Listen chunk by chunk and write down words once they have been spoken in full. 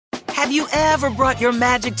Have you ever brought your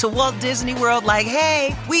magic to Walt Disney World like,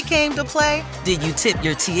 hey, we came to play? Did you tip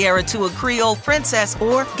your tiara to a Creole princess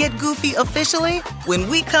or get goofy officially? When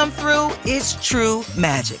we come through, it's true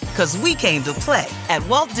magic, because we came to play at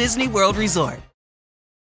Walt Disney World Resort.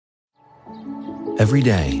 Every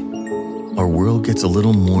day, our world gets a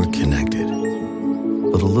little more connected,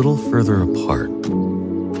 but a little further apart.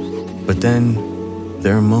 But then,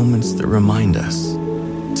 there are moments that remind us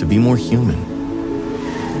to be more human.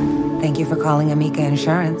 Thank you for calling Amica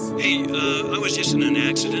Insurance. Hey, I was just in an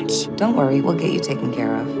accident. Don't worry, we'll get you taken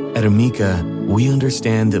care of. At Amica, we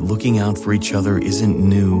understand that looking out for each other isn't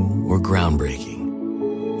new or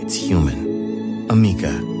groundbreaking. It's human. Amica,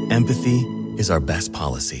 empathy is our best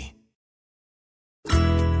policy.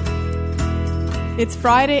 It's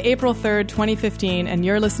Friday, April 3rd, 2015, and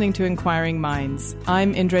you're listening to Inquiring Minds.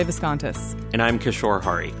 I'm Indre Viscontis. And I'm Kishore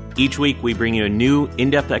Hari. Each week, we bring you a new,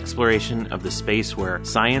 in-depth exploration of the space where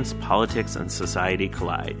science, politics, and society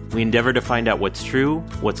collide. We endeavor to find out what's true,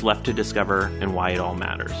 what's left to discover, and why it all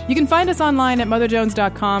matters. You can find us online at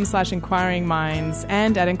motherjones.com/inquiringminds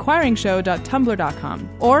and at inquiringshow.tumblr.com,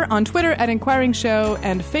 or on Twitter at inquiringshow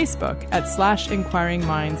and Facebook at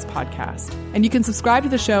 /inquiringmindspodcast. And you can subscribe to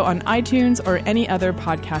the show on iTunes or any other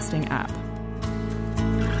podcasting app.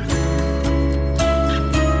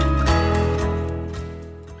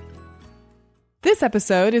 This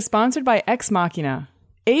episode is sponsored by Ex Machina.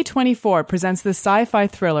 A24 presents this sci-fi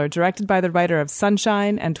thriller directed by the writer of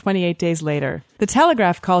Sunshine and 28 Days Later. The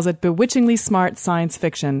Telegraph calls it bewitchingly smart science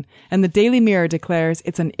fiction, and the Daily Mirror declares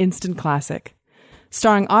it's an instant classic.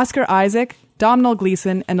 Starring Oscar Isaac, Domhnall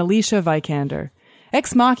Gleeson, and Alicia Vikander.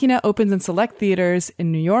 Ex Machina opens in select theaters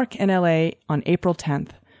in New York and LA on April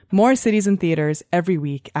 10th. More cities and theaters every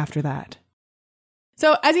week after that.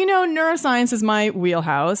 So, as you know, neuroscience is my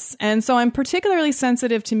wheelhouse, and so I'm particularly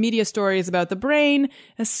sensitive to media stories about the brain,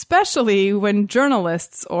 especially when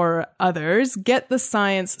journalists or others get the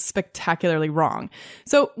science spectacularly wrong.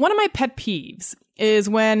 So, one of my pet peeves is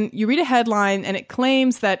when you read a headline and it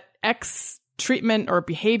claims that X treatment or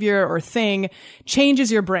behavior or thing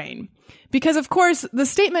changes your brain. Because, of course, the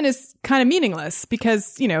statement is kind of meaningless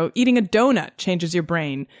because, you know, eating a donut changes your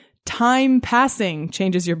brain. Time passing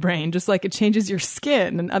changes your brain, just like it changes your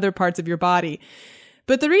skin and other parts of your body.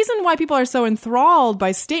 But the reason why people are so enthralled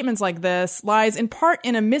by statements like this lies in part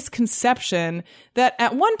in a misconception that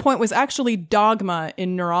at one point was actually dogma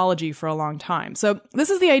in neurology for a long time. So this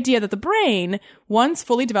is the idea that the brain, once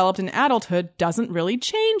fully developed in adulthood, doesn't really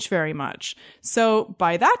change very much. So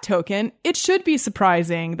by that token, it should be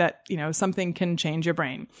surprising that, you know, something can change your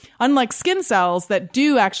brain. Unlike skin cells that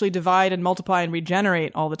do actually divide and multiply and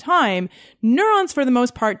regenerate all the time, neurons for the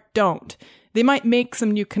most part don't. They might make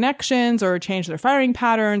some new connections or change their firing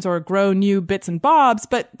patterns or grow new bits and bobs,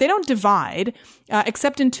 but they don't divide,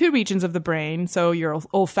 except in two regions of the brain. So your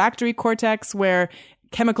olfactory cortex, where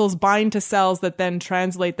chemicals bind to cells that then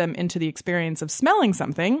translate them into the experience of smelling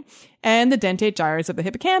something, and the dentate gyrus of the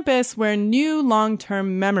hippocampus, where new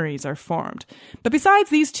long-term memories are formed. But besides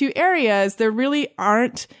these two areas, there really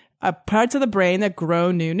aren't parts of the brain that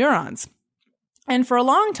grow new neurons. And for a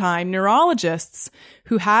long time, neurologists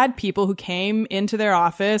who had people who came into their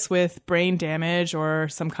office with brain damage or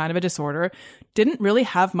some kind of a disorder didn't really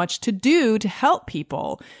have much to do to help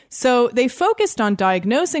people. So they focused on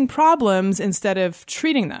diagnosing problems instead of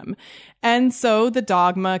treating them. And so the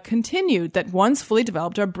dogma continued that once fully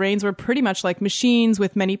developed, our brains were pretty much like machines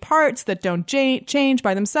with many parts that don't change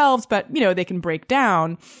by themselves, but, you know, they can break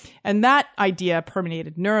down. And that idea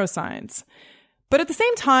permeated neuroscience. But at the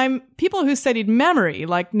same time, people who studied memory,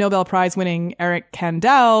 like Nobel Prize-winning Eric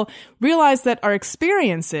Kandel, realized that our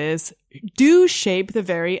experiences do shape the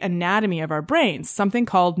very anatomy of our brains, something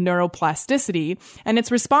called neuroplasticity, and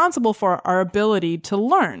it's responsible for our ability to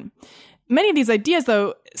learn. Many of these ideas,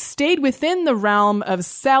 though, stayed within the realm of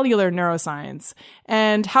cellular neuroscience,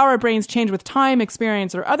 and how our brains change with time,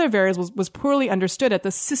 experience, or other variables was poorly understood at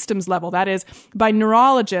the systems level, that is, by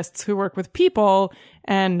neurologists who work with people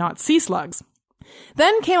and not sea slugs.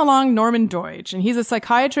 Then came along Norman Deutsch, and he's a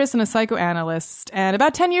psychiatrist and a psychoanalyst. And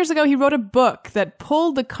about 10 years ago, he wrote a book that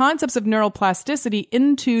pulled the concepts of neuroplasticity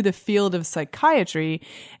into the field of psychiatry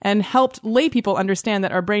and helped lay people understand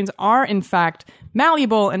that our brains are, in fact,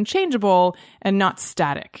 malleable and changeable and not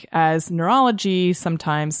static, as neurology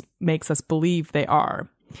sometimes makes us believe they are.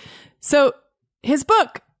 So his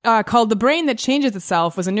book called The Brain That Changes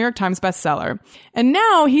Itself was a New York Times bestseller. And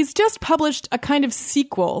now he's just published a kind of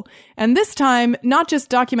sequel. And this time, not just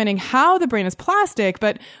documenting how the brain is plastic,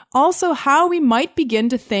 but also how we might begin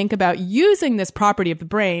to think about using this property of the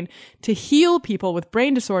brain to heal people with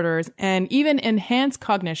brain disorders and even enhance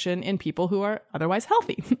cognition in people who are otherwise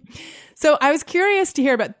healthy. So I was curious to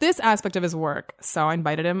hear about this aspect of his work, so I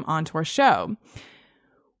invited him onto our show.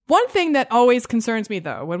 One thing that always concerns me,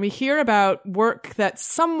 though, when we hear about work that's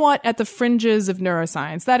somewhat at the fringes of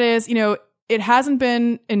neuroscience, that is, it hasn't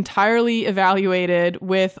been entirely evaluated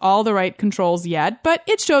with all the right controls yet, but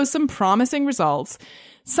it shows some promising results.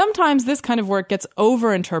 Sometimes this kind of work gets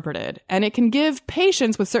overinterpreted, and it can give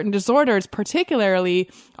patients with certain disorders, particularly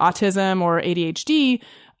autism or ADHD,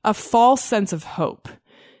 a false sense of hope.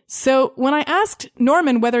 So when I asked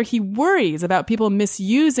Norman whether he worries about people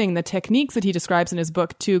misusing the techniques that he describes in his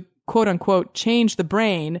book to, quote unquote, change the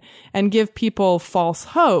brain and give people false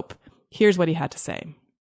hope, here's what he had to say.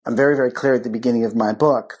 I'm very, very clear at the beginning of my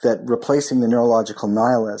book that replacing the neurological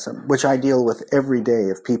nihilism, which I deal with every day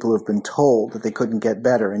of people who have been told that they couldn't get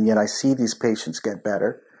better, and yet I see these patients get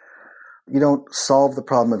better. You don't solve the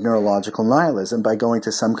problem of neurological nihilism by going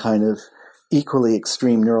to some kind of equally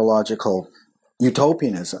extreme neurological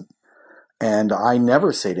utopianism. And I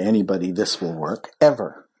never say to anybody, this will work,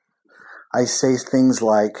 ever. I say things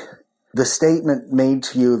like, the statement made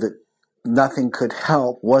to you that nothing could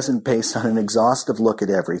help wasn't based on an exhaustive look at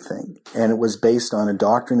everything, and it was based on a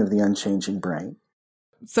doctrine of the unchanging brain.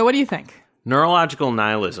 So what do you think? Neurological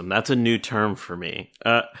nihilism, that's a new term for me.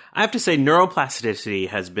 I have to say neuroplasticity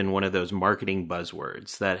has been one of those marketing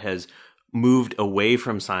buzzwords that has moved away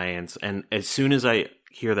from science, and as soon as I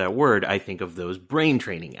hear that word, I think of those brain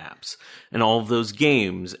training apps and all of those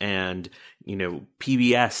games and,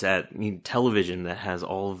 PBS at television that has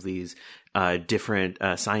all of these different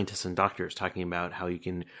scientists and doctors talking about how you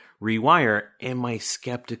can rewire. And my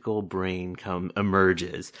skeptical brain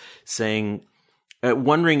emerges saying,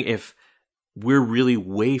 wondering if we're really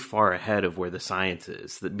way far ahead of where the science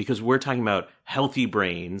is, because we're talking about healthy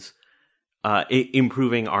brains,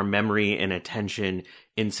 improving our memory and attention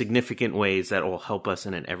in significant ways that will help us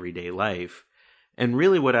in an everyday life. And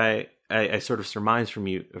really what I sort of surmise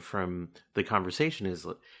from the conversation is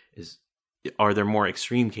are there more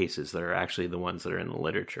extreme cases that are actually the ones that are in the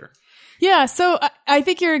literature? Yeah, so I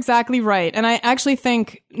think you're exactly right. And I actually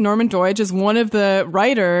think Norman Doidge is one of the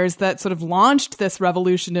writers that sort of launched this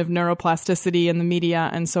revolution of neuroplasticity in the media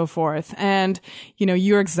and so forth. And,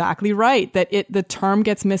 you're exactly right that the term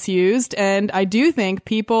gets misused. And I do think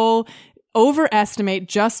people overestimate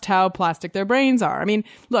just how plastic their brains are. I mean,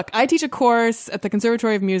 look, I teach a course at the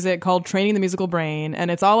Conservatory of Music called Training the Musical Brain, and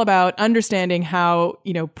it's all about understanding how,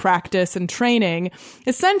 practice and training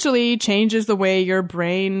essentially changes the way your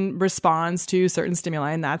brain responds to certain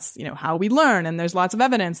stimuli, and that's, how we learn. And there's lots of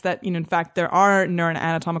evidence that, in fact, there are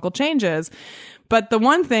neuroanatomical changes. But the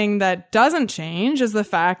one thing that doesn't change is the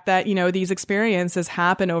fact that, these experiences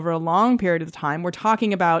happen over a long period of time. We're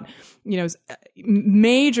talking about,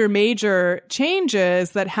 major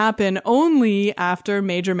changes that happen only after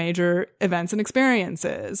major events and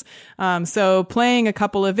experiences. So playing a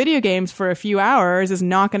couple of video games for a few hours is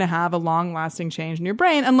not going to have a long-lasting change in your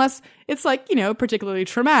brain unless it's particularly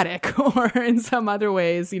traumatic or in some other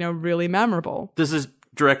ways, really memorable. This is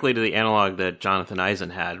directly to the analog that Jonathan Eisen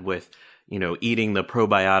had with eating the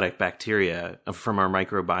probiotic bacteria from our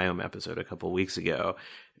microbiome episode a couple of weeks ago,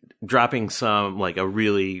 dropping some a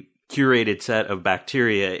really curated set of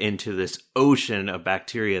bacteria into this ocean of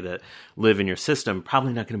bacteria that live in your system,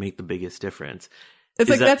 probably not going to make the biggest difference.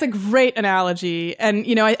 That's a great analogy. And,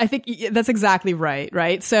 I think that's exactly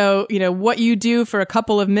right? So, what you do for a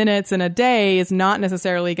couple of minutes in a day is not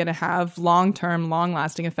necessarily going to have long-term,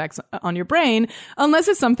 long-lasting effects on your brain unless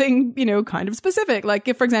it's something, kind of specific. Like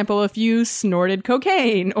if, for example, if you snorted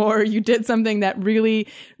cocaine or you did something that really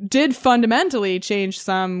did fundamentally change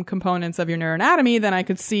some components of your neuroanatomy, then I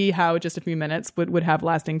could see how just a few minutes would have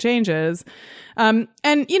lasting changes. And,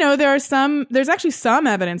 there's actually some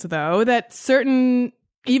evidence, though, that certain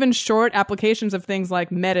even short applications of things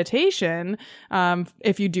like meditation,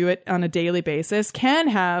 if you do it on a daily basis, can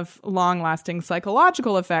have long-lasting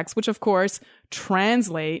psychological effects, which, of course,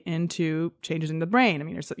 translate into changes in the brain. I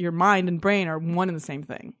mean, your mind and brain are one and the same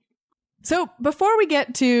thing. So before we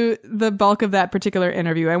get to the bulk of that particular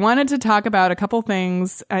interview, I wanted to talk about a couple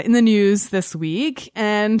things in the news this week.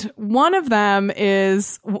 And one of them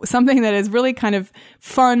is something that is really kind of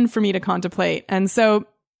fun for me to contemplate. And so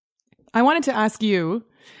I wanted to ask you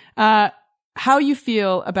how you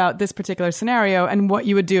feel about this particular scenario and what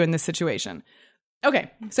you would do in this situation.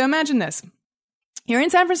 Okay, so imagine this. You're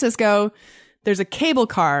in San Francisco. there's a cable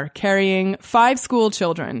car carrying 5 school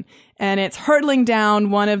children, and it's hurtling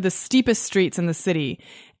down one of the steepest streets in the city.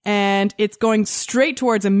 And it's going straight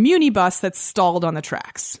towards a Muni bus that's stalled on the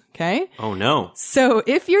tracks. Okay? Oh, no. So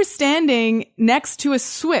if you're standing next to a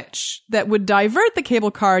switch that would divert the cable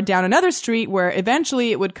car down another street where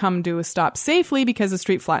eventually it would come to a stop safely because the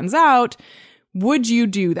street flattens out, would you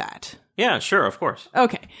do that? Yeah, sure, of course.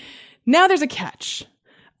 Okay. Now there's a catch.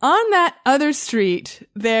 On that other street,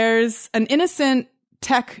 there's an innocent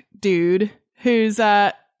tech dude who's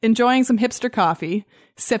enjoying some hipster coffee,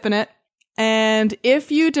 sipping it. And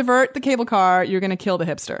if you divert the cable car, you're going to kill the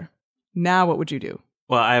hipster. Now what would you do?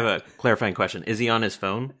 Well, I have a clarifying question. Is he on his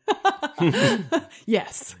phone?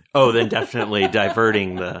 Yes. Oh, then definitely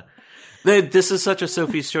diverting This is such a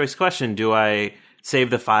Sophie's Choice question. Do I save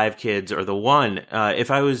the 5 kids or the 1?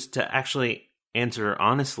 If I was to actually answer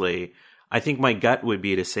honestly, I think my gut would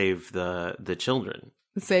be to save the children.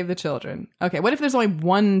 Save the children. Okay, what if there's only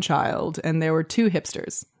 1 child and there were 2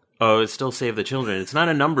 hipsters? Oh, it's still save the children. It's not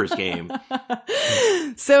a numbers game.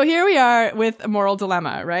 So here we are with a moral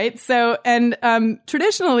dilemma, right? So, and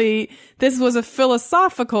traditionally, this was a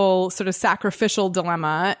philosophical sort of sacrificial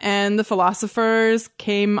dilemma, and the philosophers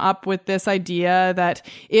came up with this idea that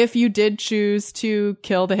if you did choose to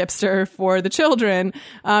kill the hipster for the children,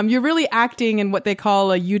 you're really acting in what they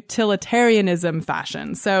call a utilitarianism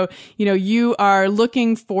fashion. So, you are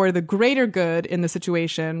looking for the greater good in the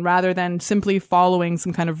situation rather than simply following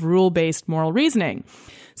some kind of rule-based moral reasoning.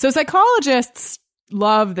 So psychologists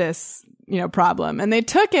love this, problem, and they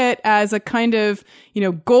took it as a kind of,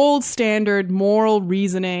 gold standard moral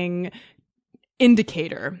reasoning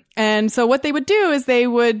indicator. And so what they would do is they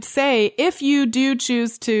would say, if you do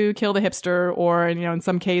choose to kill the hipster, or, in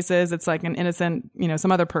some cases it's like an innocent,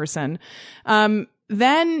 some other person,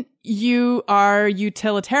 then you are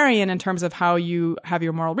utilitarian in terms of how you have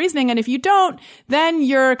your moral reasoning. And if you don't, then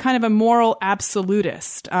you're kind of a moral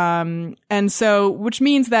absolutist. And so, which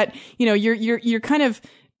means that, you're kind of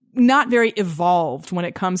not very evolved when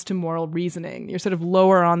it comes to moral reasoning. You're sort of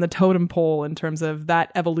lower on the totem pole in terms of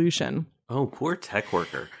that evolution. Oh, poor tech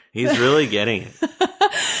worker. He's really getting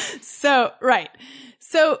it. So, right.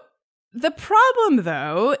 So the problem,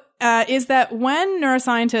 though, is that when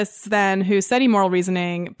neuroscientists then who study moral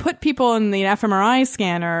reasoning put people in the fMRI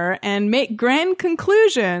scanner and make grand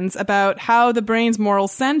conclusions about how the brain's moral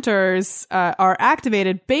centers are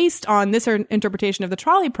activated based on this interpretation of the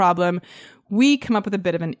trolley problem, we come up with a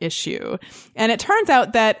bit of an issue. And it turns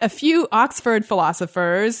out that a few Oxford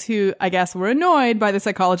philosophers who, I guess, were annoyed by the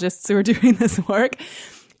psychologists who were doing this work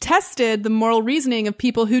tested the moral reasoning of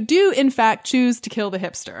people who do, in fact, choose to kill the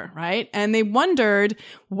hipster, right? And they wondered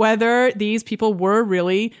whether these people were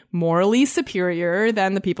really morally superior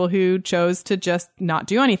than the people who chose to just not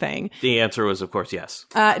do anything. The answer was, of course, yes.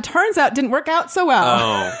 It turns out it didn't work out so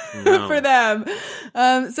well for them.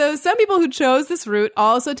 So some people who chose this route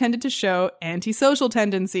also tended to show antisocial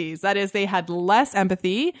tendencies. That is, they had less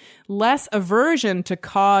empathy, less aversion to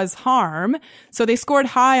cause harm. So they scored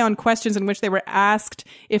high on questions in which they were asked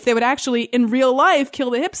if they would actually, in real life, kill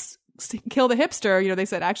the hipster. They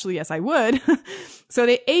said, actually, yes, I would. So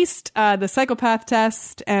they aced the psychopath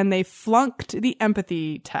test and they flunked the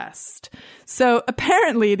empathy test. So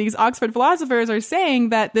apparently these Oxford philosophers are saying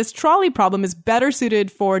that this trolley problem is better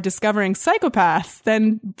suited for discovering psychopaths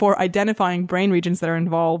than for identifying brain regions that are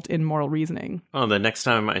involved in moral reasoning. Oh, the next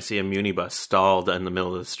time I see a Muni bus stalled in the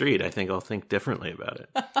middle of the street, I think I'll think differently about it.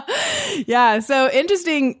 Yeah, so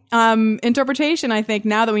interesting interpretation, I think,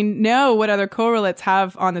 now that we know what other correlates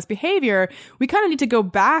have on this behavior, we kind of need to go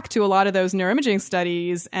back to a lot of those neuroimaging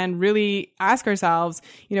studies and really ask ourselves,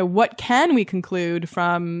 what can we conclude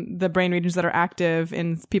from the brain regions that are active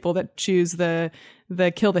in people that choose the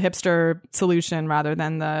kill the hipster solution rather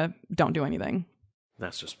than the don't do anything.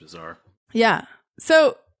 That's just bizarre. Yeah.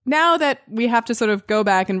 So now that we have to sort of go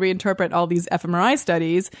back and reinterpret all these fMRI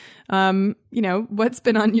studies, what's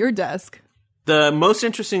been on your desk? The most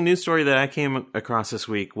interesting news story that I came across this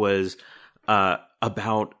week was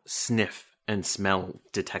about sniff and smell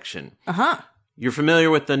detection. Uh-huh. You're familiar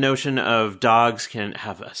with the notion of dogs can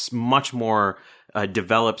have a much more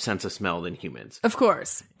developed sense of smell than humans. Of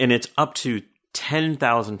course. And it's up to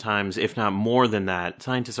 10,000 times, if not more than that.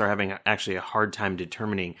 Scientists are having actually a hard time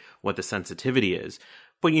determining what the sensitivity is.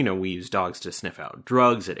 But, we use dogs to sniff out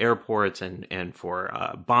drugs at airports and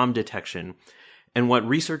for bomb detection. And what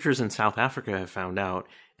researchers in South Africa have found out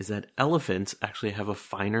is that elephants actually have a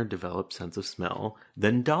finer developed sense of smell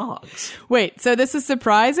than dogs. Wait, so this is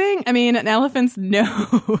surprising? I mean, an elephant's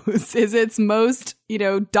nose is its most,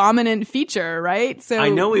 dominant feature, right? So I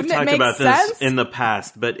know we've talked about sense? this in the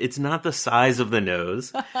past, but it's not the size of the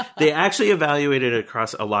nose. They actually evaluated it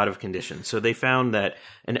across a lot of conditions. So they found that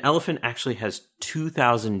an elephant actually has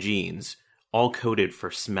 2,000 genes all coded for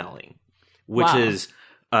smelling, which is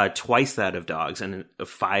twice that of dogs and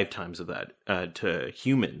 5 times of that to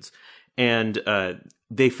humans. And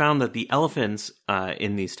they found that the elephants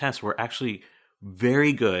in these tests were actually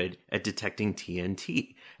very good at detecting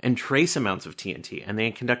TNT and trace amounts of TNT. And they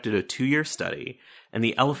conducted a 2-year study, and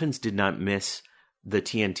the elephants did not miss the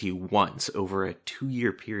TNT once over a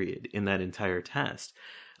 2-year period in that entire test.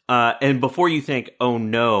 And before you think, oh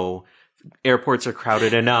no, airports are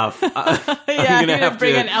crowded enough. You're going to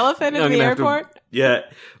bring an elephant into the airport?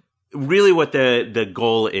 Really what the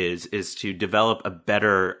goal is to develop a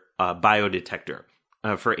better biodetector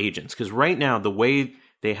for agents. Because right now, the way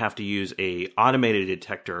they have to use a automated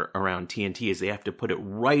detector around TNT is they have to put it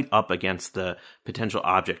right up against the potential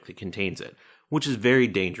object that contains it, which is very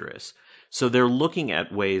dangerous. So they're looking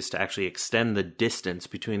at ways to actually extend the distance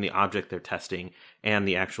between the object they're testing and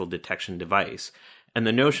the actual detection device. And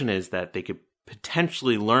the notion is that they could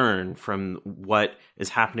potentially learn from what is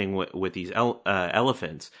happening with these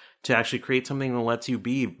elephants to actually create something that lets you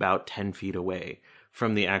be about 10 feet away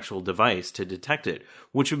from the actual device to detect it,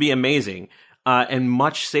 which would be amazing and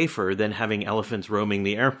much safer than having elephants roaming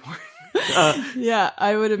the airport. Yeah,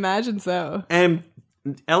 I would imagine so. And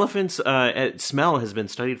elephants' smell has been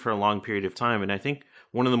studied for a long period of time. And I think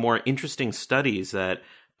one of the more interesting studies that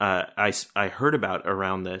I heard about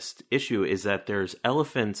around this issue is that there's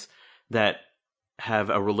elephants that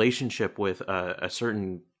have a relationship with a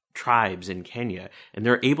certain tribes in Kenya, and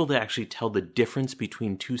they're able to actually tell the difference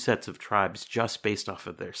between 2 sets of tribes just based off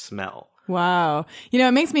of their smell. Wow.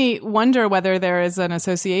 It makes me wonder whether there is an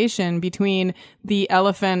association between the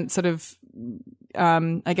elephant sort of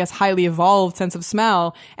highly evolved sense of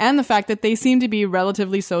smell and the fact that they seem to be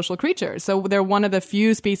relatively social creatures. So they're one of the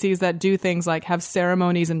few species that do things like have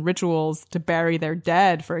ceremonies and rituals to bury their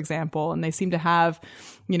dead, for example. And they seem to have,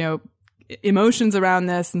 emotions around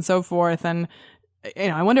this and so forth. And,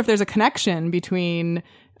 I wonder if there's a connection between,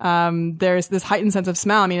 there's this heightened sense of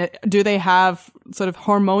smell. I mean, do they have sort of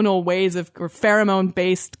hormonal ways or pheromone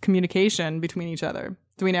based communication between each other?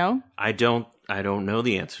 Do we know? I don't know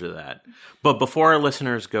the answer to that. But before our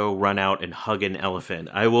listeners go run out and hug an elephant,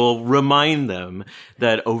 I will remind them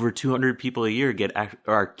that over 200 people a year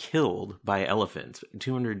are killed by elephants.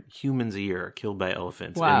 200 humans a year are killed by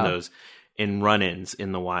elephants. Wow. in run-ins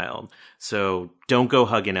in the wild. So don't go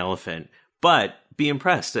hug an elephant, but be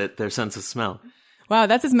impressed at their sense of smell. Wow,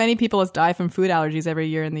 that's as many people as die from food allergies every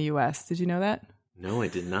year in the U.S. Did you know that? No, I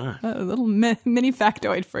did not. A little mini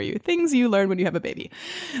factoid for you. Things you learn when you have a baby.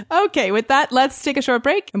 Okay, with that, let's take a short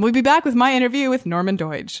break, and we'll be back with my interview with Norman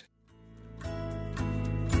Doidge.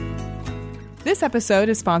 This episode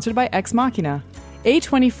is sponsored by Ex Machina.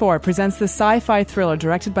 A24 presents the sci-fi thriller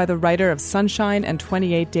directed by the writer of Sunshine and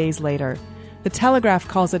 28 Days Later. The Telegraph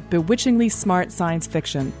calls it bewitchingly smart science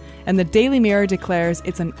fiction, and the Daily Mirror declares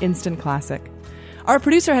it's an instant classic. Our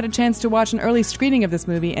producer had a chance to watch an early screening of this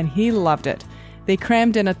movie, and he loved it. They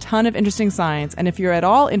crammed in a ton of interesting science, and if you're at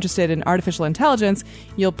all interested in artificial intelligence,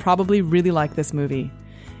 you'll probably really like this movie.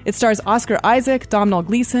 It stars Oscar Isaac, Domhnall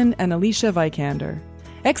Gleeson, and Alicia Vikander.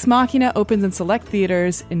 Ex Machina opens in select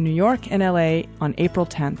theaters in New York and LA on April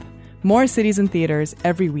 10th. More cities and theaters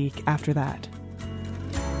every week after that.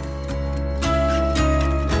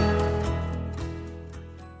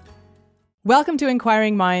 Welcome to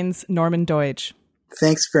Inquiring Minds, Norman Doidge.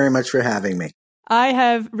 Thanks very much for having me. I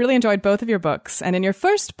have really enjoyed both of your books. And in your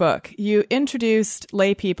first book, you introduced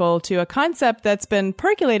lay people to a concept that's been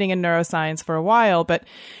percolating in neuroscience for a while, but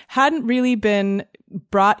hadn't really been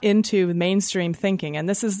brought into mainstream thinking. And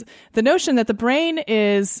this is the notion that the brain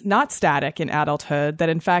is not static in adulthood, that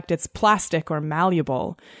in fact it's plastic or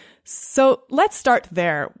malleable. So let's start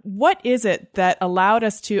there. What is it that allowed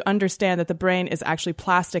us to understand that the brain is actually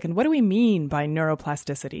plastic, and what do we mean by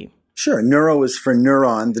neuroplasticity? Sure. Neuro is for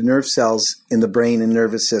neuron, the nerve cells in the brain and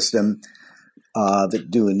nervous system that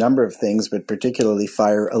do a number of things, but particularly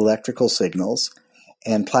fire electrical signals.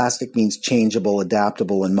 And plastic means changeable,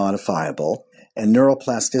 adaptable, and modifiable. And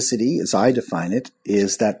neuroplasticity, as I define it,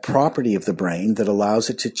 is that property of the brain that allows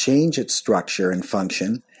it to change its structure and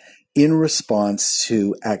function in response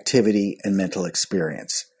to activity and mental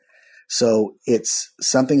experience. So it's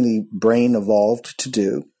something the brain evolved to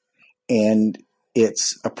do, and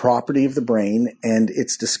It's a property of the brain, and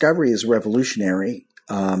its discovery is revolutionary.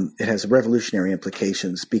 It has revolutionary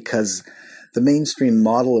implications because the mainstream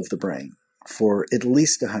model of the brain for at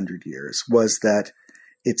least 100 years was that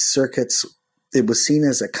its circuits, it was seen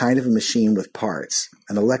as a kind of a machine with parts,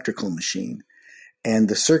 an electrical machine. And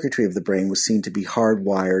the circuitry of the brain was seen to be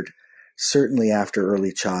hardwired, certainly after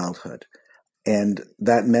early childhood. And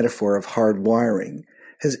that metaphor of hardwiring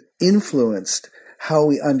has influenced how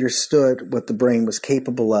we understood what the brain was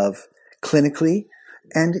capable of clinically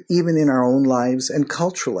and even in our own lives and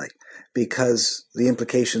culturally, because the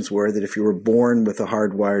implications were that if you were born with a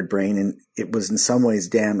hardwired brain and it was in some ways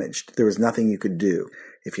damaged, there was nothing you could do.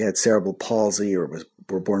 If you had cerebral palsy or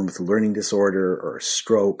were born with a learning disorder or a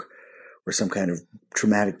stroke or some kind of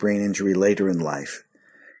traumatic brain injury later in life,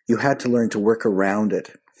 you had to learn to work around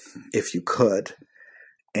it if you could.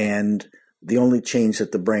 And the only change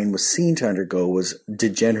that the brain was seen to undergo was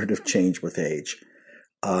degenerative change with age.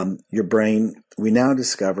 Your brain, we now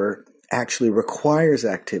discover, actually requires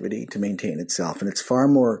activity to maintain itself, and it's far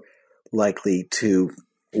more likely to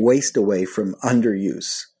waste away from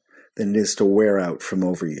underuse than it is to wear out from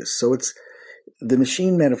overuse. So it's the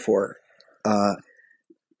machine metaphor.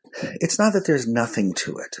 It's not that there's nothing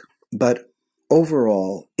to it, but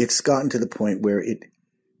overall, it's gotten to the point where it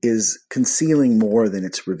is concealing more than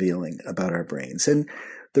it's revealing about our brains. And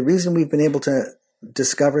the reason we've been able to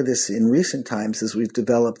discover this in recent times is we've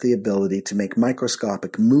developed the ability to make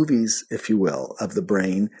microscopic movies, if you will, of the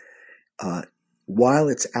brain while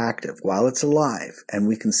it's active, while it's alive, and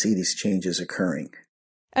we can see these changes occurring.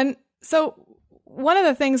 And so one of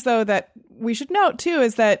the things, though, that we should note, too,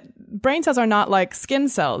 is that brain cells are not like skin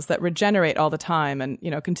cells that regenerate all the time and,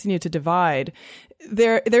 continue to divide.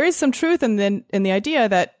 There is some truth in the idea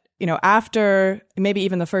that, after maybe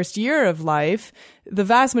even the first year of life, the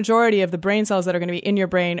vast majority of the brain cells that are going to be in your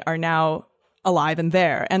brain are now alive and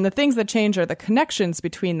there. And the things that change are the connections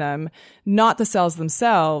between them, not the cells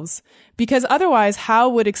themselves, because otherwise, how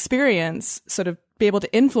would experience sort of be able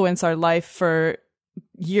to influence our life for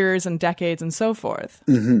years and decades and so forth?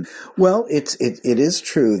 Mm-hmm. Well, it is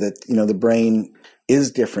true that, the brain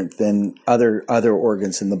is different than other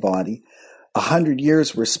organs in the body. 100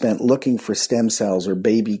 years were spent looking for stem cells or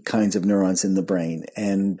baby kinds of neurons in the brain,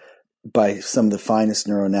 and by some of the finest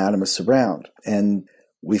neuroanatomists around. And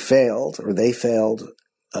we failed, or they failed.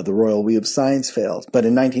 The Royal We of Science failed. But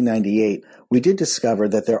in 1998, we did discover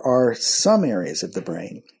that there are some areas of the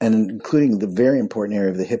brain, and including the very important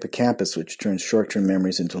area of the hippocampus, which turns short-term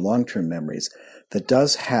memories into long-term memories, that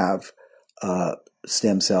does have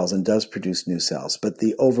stem cells and does produce new cells. But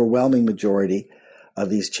the overwhelming majority of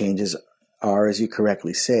these changes are, as you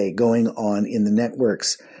correctly say, going on in the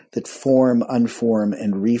networks that form, unform,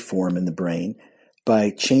 and reform in the brain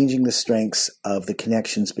by changing the strengths of the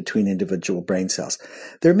connections between individual brain cells.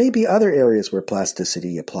 There may be other areas where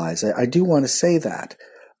plasticity applies. I do want to say that.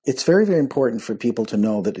 It's very, very important for people to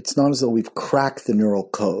know that it's not as though we've cracked the neural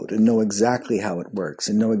code and know exactly how it works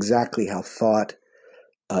and know exactly how thought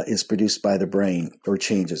is produced by the brain or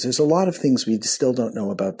changes. There's a lot of things we still don't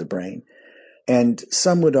know about the brain. And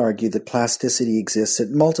some would argue that plasticity exists at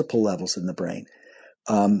multiple levels in the brain.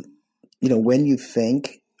 When you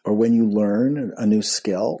think or when you learn a new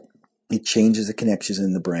skill, it changes the connections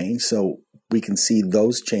in the brain. So we can see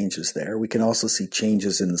those changes there. We can also see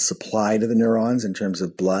changes in the supply to the neurons in terms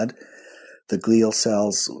of blood. The glial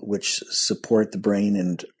cells, which support the brain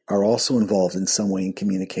and are also involved in some way in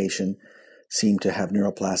communication, seem to have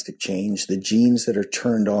neuroplastic change. The genes that are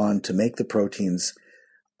turned on to make the proteins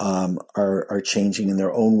are changing in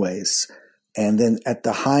their own ways. And then at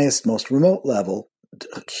the highest, most remote level,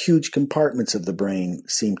 huge compartments of the brain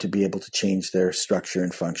seem to be able to change their structure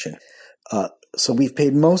and function. So we've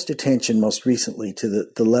paid most attention most recently to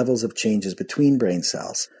the levels of changes between brain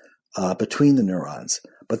cells, between the neurons.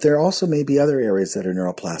 But there also may be other areas that are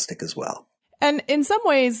neuroplastic as well. And in some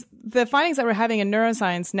ways, the findings that we're having in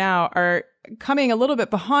neuroscience now are coming a little bit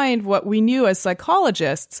behind what we knew as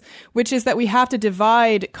psychologists, which is that we have to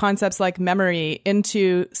divide concepts like memory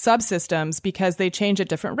into subsystems because they change at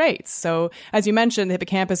different rates. So as you mentioned, the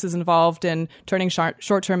hippocampus is involved in turning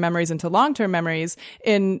short-term memories into long-term memories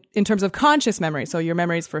in terms of conscious memory. So your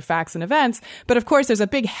memories for facts and events. But of course, there's a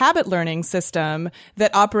big habit learning system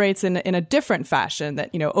that operates in a different fashion that,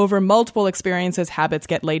 over multiple experiences, habits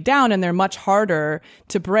get laid down and they're much harder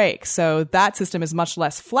to break. So that system is much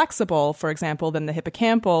less flexible, for example, than the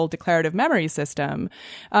hippocampal declarative memory system.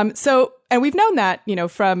 And we've known that,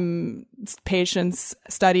 from patients'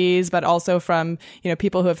 studies, but also from,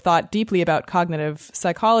 people who have thought deeply about cognitive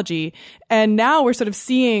psychology. And now we're sort of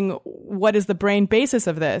seeing what is the brain basis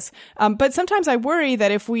of this. But sometimes I worry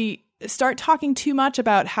that if we start talking too much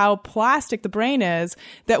about how plastic the brain is,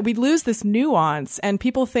 that we lose this nuance, and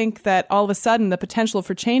people think that all of a sudden the potential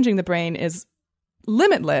for changing the brain is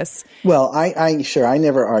limitless. Well, I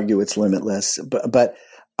never argue it's limitless, but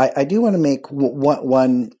I do want to make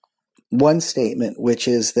one statement, which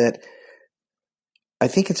is that I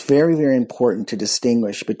think it's very, very important to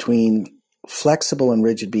distinguish between flexible and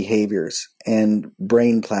rigid behaviors and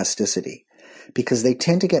brain plasticity, because they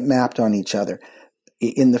tend to get mapped on each other.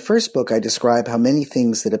 In the first book, I describe how many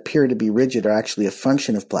things that appear to be rigid are actually a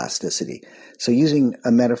function of plasticity. So using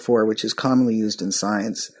a metaphor which is commonly used in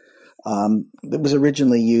science, that was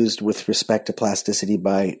originally used with respect to plasticity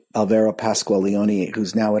by Alvaro Pascual-Leone,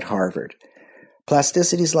 who's now at Harvard.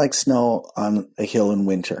 Plasticity is like snow on a hill in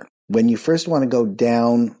winter. When you first want to go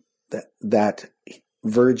down that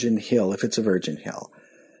virgin hill, if it's a virgin hill,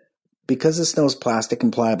 because the snow is plastic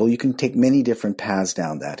and pliable, you can take many different paths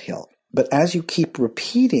down that hill. But as you keep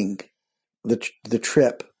repeating the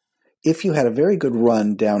trip, if you had a very good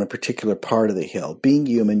run down a particular part of the hill, being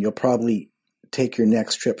human, you'll probably take your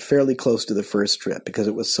next trip fairly close to the first trip because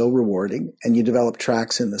it was so rewarding, and you develop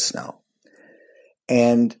tracks in the snow.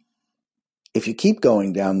 And if you keep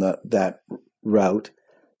going down that route,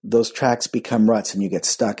 those tracks become ruts and you get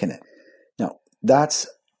stuck in it. Now, that's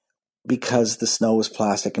because the snow is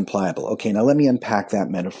plastic and pliable. Okay, now let me unpack that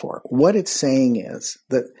metaphor. What it's saying is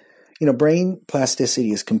that, brain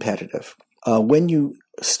plasticity is competitive. When you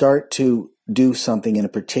start to do something in a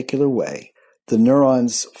particular way, the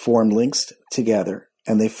neurons form links together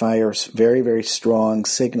and they fire very, very strong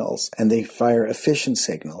signals, and they fire efficient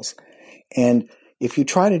signals. And if you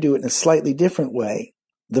try to do it in a slightly different way,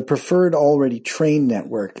 the preferred already trained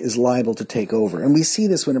network is liable to take over. And we see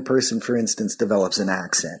this when a person, for instance, develops an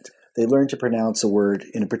accent. They learn to pronounce a word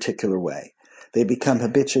in a particular way. They become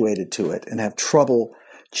habituated to it and have trouble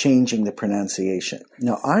changing the pronunciation.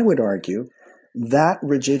 Now, I would argue that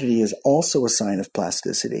rigidity is also a sign of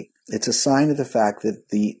plasticity. It's a sign of the fact that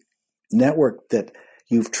the network that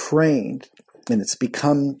you've trained and it's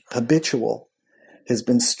become habitual has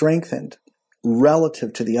been strengthened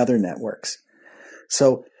relative to the other networks.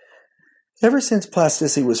 So ever since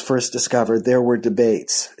plasticity was first discovered, there were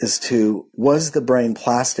debates as to, was the brain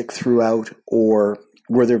plastic throughout, or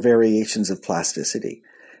were there variations of plasticity?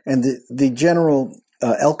 And the general,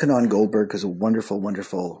 Elkanon Goldberg is a wonderful,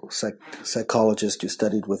 wonderful psychologist who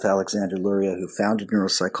studied with Alexander Luria, who founded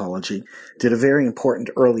neuropsychology, did a very important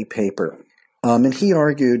early paper. And he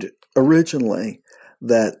argued originally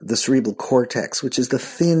that the cerebral cortex, which is the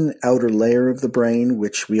thin outer layer of the brain,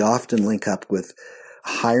 which we often link up with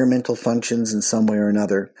higher mental functions in some way or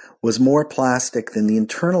another, was more plastic than the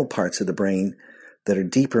internal parts of the brain that are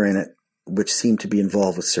deeper in it, which seem to be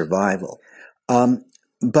involved with survival.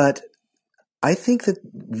 But I think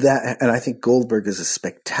that, and I think Goldberg is a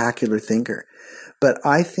spectacular thinker, but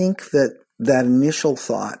I think that initial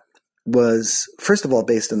thought was, first of all,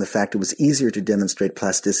 based on the fact it was easier to demonstrate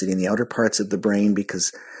plasticity in the outer parts of the brain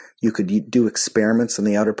because you could do experiments on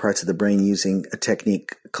the outer parts of the brain using a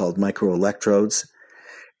technique called microelectrodes.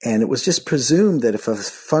 And it was just presumed that if a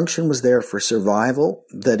function was there for survival,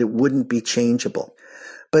 that it wouldn't be changeable.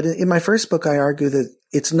 But in my first book, I argue that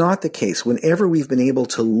it's not the case. Whenever we've been able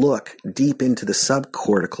to look deep into the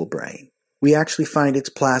subcortical brain, we actually find it's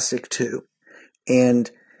plastic too. And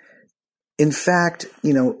in fact,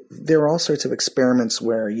 there are all sorts of experiments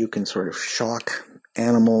where you can sort of shock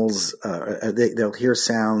animals. They'll hear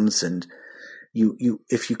sounds, and you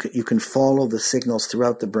can follow the signals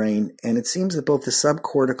throughout the brain. And it seems that both the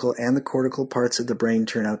subcortical and the cortical parts of the brain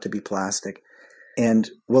turn out to be plastic. And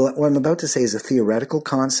what I'm about to say is a theoretical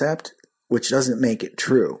concept, which doesn't make it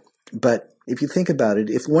true. But if you think about it,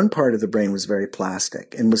 if one part of the brain was very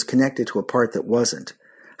plastic and was connected to a part that wasn't,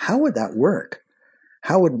 how would that work?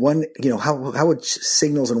 How would how would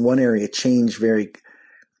signals in one area change very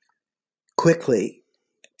quickly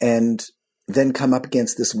and then come up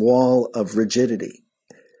against this wall of rigidity?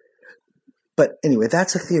 But anyway,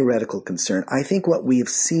 that's a theoretical concern. I think what we've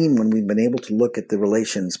seen when we've been able to look at the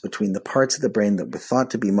relations between the parts of the brain that were thought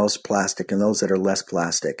to be most plastic and those that are less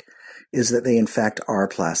plastic is that they in fact are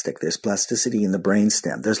plastic. There's plasticity in the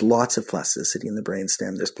brainstem. There's lots of plasticity in the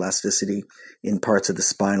brainstem. There's plasticity in parts of the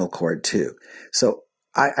spinal cord too. So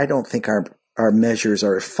I don't think our measures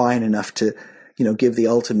are fine enough to, give the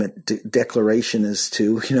ultimate declaration as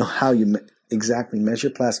to, how you exactly measure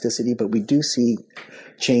plasticity, but we do see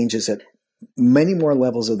changes at many more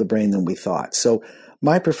levels of the brain than we thought. So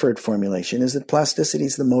my preferred formulation is that plasticity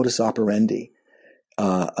is the modus operandi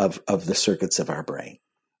of the circuits of our brain.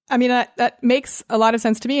 I mean, that makes a lot of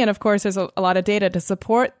sense to me. And of course, there's a lot of data to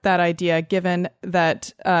support that idea, given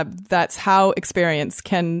that that's how experience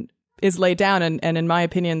can is laid down. And in my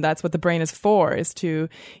opinion, that's what the brain is for, is to,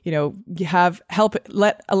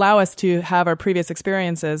 allow us to have our previous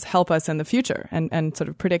experiences help us in the future and sort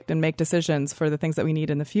of predict and make decisions for the things that we need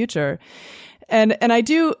in the future. And I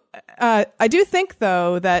do think,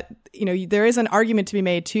 though, that, there is an argument to be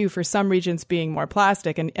made, too, for some regions being more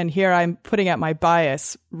plastic. And here I'm putting out my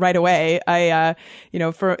bias right away.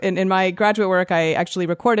 In my graduate work, I actually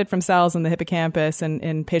recorded from cells in the hippocampus and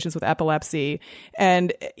in patients with epilepsy.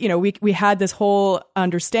 And, we had this whole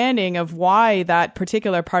understanding of why that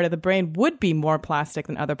particular part of the brain would be more plastic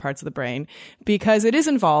than other parts of the brain, because it is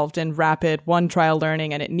involved in rapid one-trial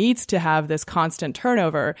learning and it needs to have this constant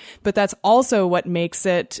turnover. But that's also what makes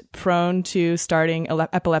it prone to starting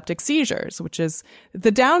epileptic seizures, which is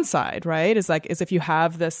the downside, right? Is if you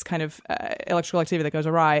have this kind of electrical activity that goes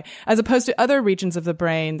awry, as opposed to other regions of the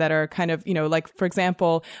brain that are kind of, for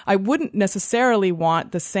example, I wouldn't necessarily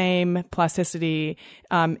want the same plasticity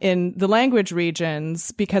in the language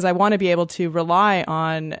regions, because I want to be able to rely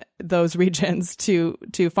on those regions to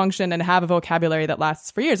function and have a vocabulary that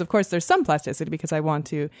lasts for years. Of course, there's some plasticity because I want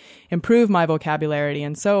to improve my vocabulary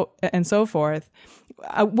and so forth.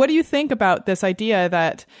 What do you think about this idea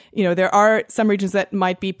that, there are some regions that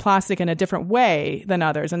might be plastic in a different way than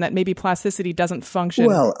others, and that maybe plasticity doesn't function?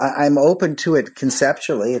 Well, I'm open to it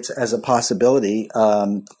conceptually. It's as a possibility.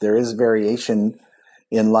 There is variation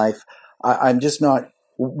in life. I'm just not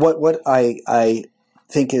what I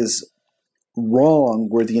think is wrong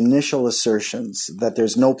were the initial assertions that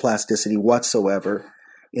there's no plasticity whatsoever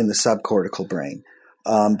in the subcortical brain.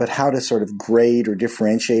 But how to sort of grade or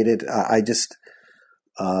differentiate it,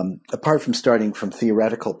 apart from starting from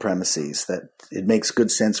theoretical premises that it makes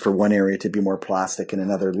good sense for one area to be more plastic and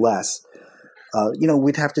another less,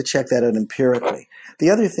 we'd have to check that out empirically.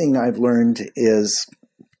 The other thing I've learned is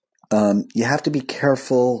you have to be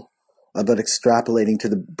careful about extrapolating to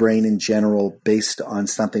the brain in general based on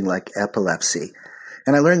something like epilepsy.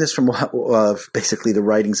 And I learned this from basically the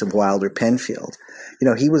writings of Wilder Penfield.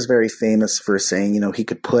 He was very famous for saying, he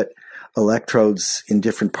could put electrodes in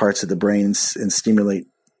different parts of the brain and stimulate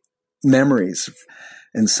memories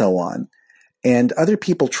and so on. And other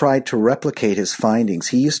people tried to replicate his findings.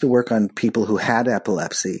 He used to work on people who had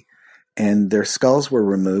epilepsy and their skulls were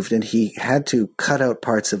removed, and he had to cut out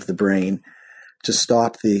parts of the brain to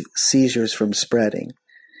stop the seizures from spreading.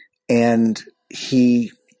 And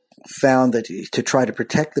he found that to try to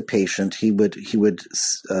protect the patient, he would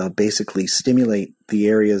basically stimulate the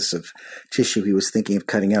areas of tissue he was thinking of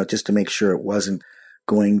cutting out just to make sure it wasn't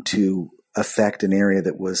going to affect an area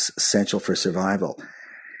that was essential for survival.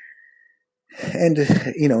 And,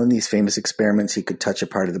 in these famous experiments, he could touch a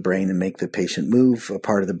part of the brain and make the patient move a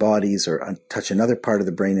part of the bodies, or touch another part of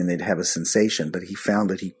the brain and they'd have a sensation. But he found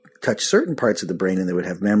that he touched certain parts of the brain and they would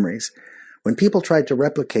have memories. When people tried to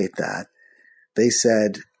replicate that, they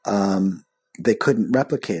said they couldn't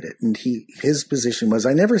replicate it. And his position was,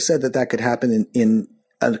 I never said that could happen in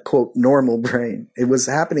a, quote, normal brain. It was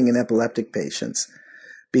happening in epileptic patients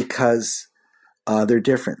because they're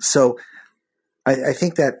different. So I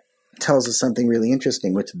think that tells us something really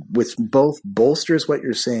interesting, which both bolsters what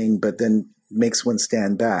you're saying, but then makes one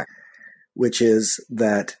stand back, which is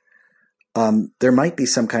that there might be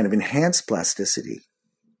some kind of enhanced plasticity,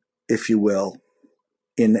 if you will,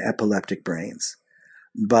 in epileptic brains.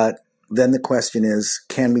 But then the question is,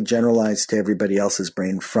 can we generalize to everybody else's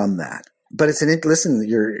brain from that? But listen,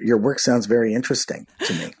 your work sounds very interesting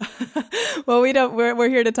to me. Well, we're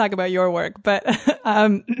here to talk about your work, but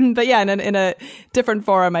yeah, in a different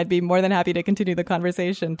forum, I'd be more than happy to continue the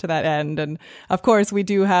conversation to that end. And of course, we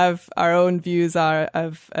do have our own views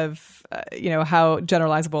of how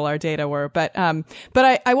generalizable our data were. But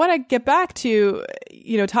I want to get back to,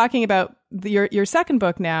 talking about your second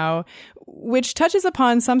book now, which touches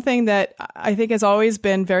upon something that I think has always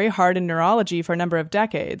been very hard in neurology for a number of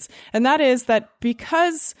decades. And that is that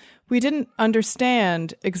because we didn't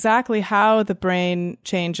understand exactly how the brain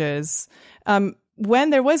changes, when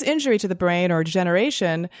there was injury to the brain or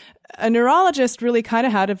degeneration, a neurologist really kind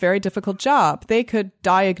of had a very difficult job. They could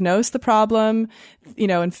diagnose the problem,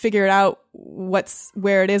 and figure out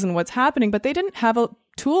where it is and what's happening, but they didn't have a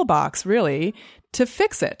toolbox really to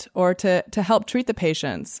fix it or to help treat the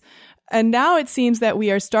patients. And now it seems that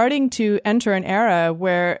we are starting to enter an era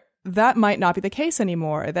where that might not be the case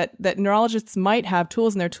anymore, that neurologists might have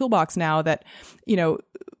tools in their toolbox now that,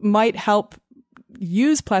 might help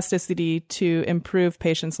use plasticity to improve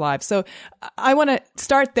patients' lives. So I want to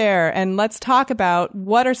start there, and let's talk about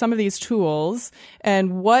what are some of these tools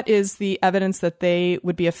and what is the evidence that they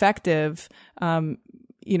would be effective, to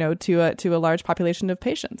a large population of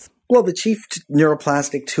patients. Well, the chief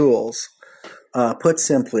neuroplastic tools put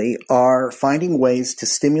simply, are finding ways to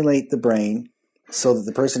stimulate the brain so that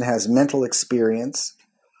the person has mental experience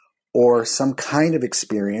or some kind of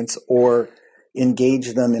experience, or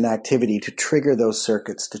engage them in activity to trigger those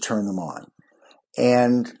circuits to turn them on.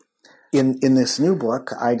 And in this new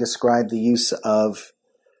book, I describe the use of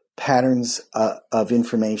patterns of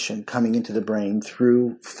information coming into the brain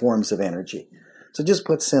through forms of energy. So just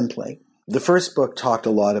put simply, the first book talked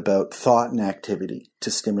a lot about thought and activity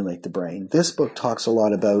to stimulate the brain. This book talks a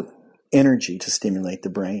lot about energy to stimulate the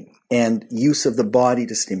brain and use of the body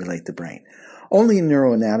to stimulate the brain. Only in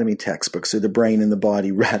neuroanatomy textbooks are the brain and the body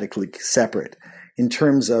radically separate. In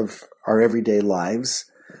terms of our everyday lives,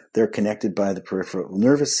 they're connected by the peripheral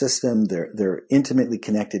nervous system. They're intimately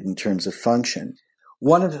connected in terms of function.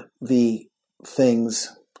 One of the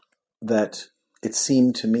things that it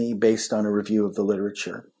seemed to me, based on a review of the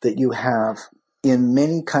literature, that you have in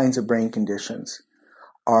many kinds of brain conditions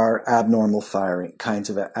are abnormal firing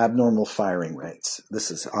rates.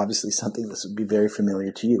 This is obviously something that would be very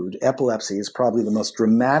familiar to you. Epilepsy is probably the most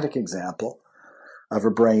dramatic example of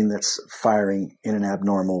a brain that's firing in an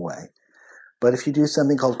abnormal way. But if you do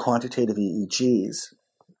something called quantitative EEGs,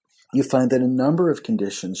 you find that a number of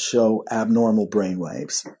conditions show abnormal brain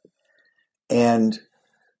waves. And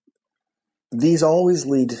these always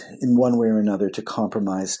lead in one way or another to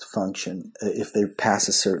compromised function if they pass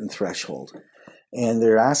a certain threshold. And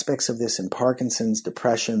there are aspects of this in Parkinson's,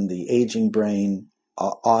 depression, the aging brain,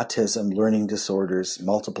 autism, learning disorders,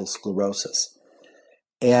 multiple sclerosis.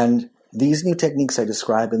 And these new techniques I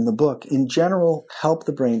describe in the book, in general, help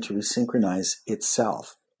the brain to resynchronize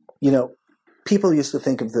itself. You know, people used to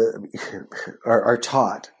think of are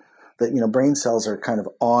taught that, brain cells are kind of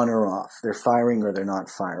on or off. They're firing or they're not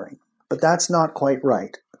firing. But that's not quite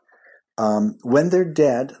right. When they're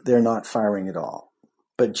dead, they're not firing at all.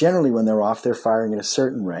 But generally when they're off, they're firing at a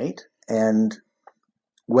certain rate. And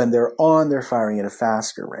when they're on, they're firing at a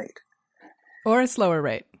faster rate. Or a slower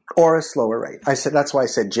rate. Or a slower rate. That's why I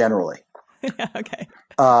said generally. Yeah, okay.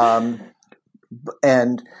 And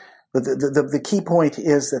the key point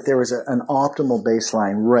is that there is an optimal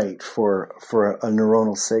baseline rate for a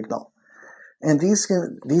neuronal signal. And these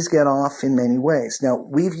get off in many ways. Now,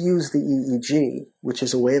 we've used the EEG, which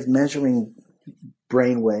is a way of measuring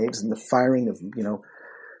brain waves and the firing of,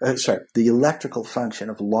 the electrical function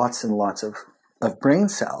of lots and lots of brain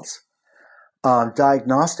cells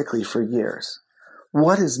diagnostically for years.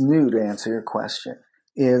 What is new, to answer your question,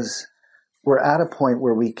 is we're at a point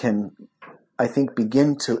where we can, I think,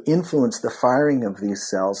 begin to influence the firing of these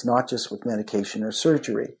cells, not just with medication or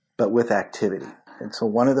surgery, but with activity. And so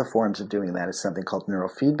one of the forms of doing that is something called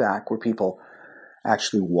neurofeedback, where people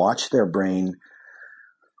actually watch their brain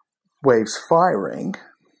waves firing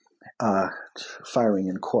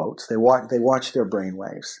in quotes. They watch their brain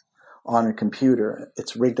waves on a computer.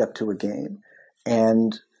 It's rigged up to a game.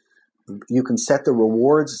 And you can set the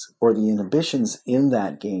rewards or the inhibitions in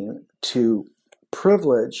that game to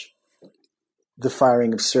privilege the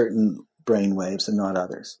firing of certain brain waves and not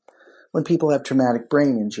others. When people have traumatic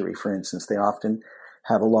brain injury, for instance, they often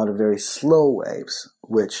have a lot of very slow waves,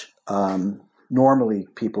 which normally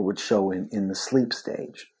people would show in the sleep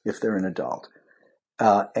stage if they're an adult.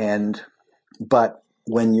 But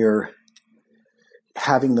when you're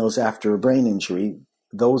having those after a brain injury,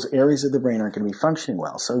 those areas of the brain aren't going to be functioning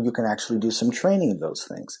well. So you can actually do some training of those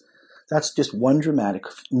things. That's just one dramatic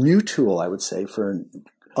new tool, I would say, for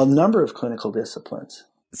a number of clinical disciplines.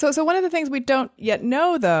 So one of the things we don't yet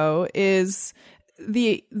know, though, is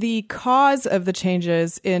the cause of the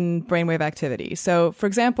changes in brainwave activity. So, for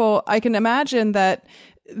example, I can imagine that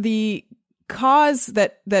the cause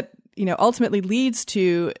that ultimately leads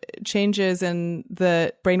to changes in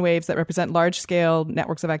the brainwaves that represent large-scale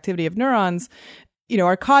networks of activity of neurons,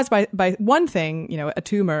 are caused by one thing, a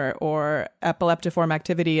tumor or epileptiform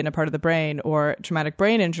activity in a part of the brain or traumatic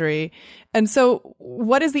brain injury. And so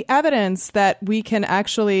what is the evidence that we can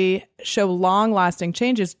actually show long-lasting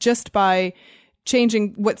changes just by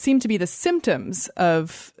changing what seem to be the symptoms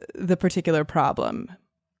of the particular problem?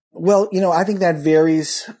 Well, I think that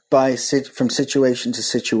varies from situation to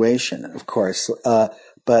situation, of course.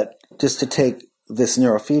 But just to take this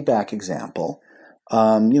neurofeedback example,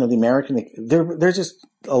 there's just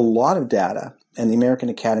a lot of data, and the American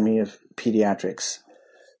Academy of Pediatrics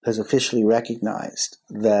has officially recognized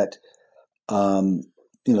that,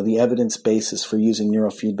 the evidence basis for using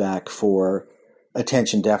neurofeedback for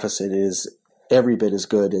attention deficit is every bit as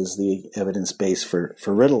good as the evidence base for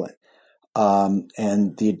Ritalin.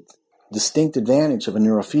 And the distinct advantage of a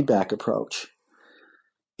neurofeedback approach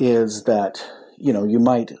is that, you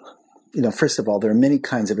might first of all, there are many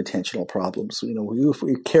kinds of attentional problems. If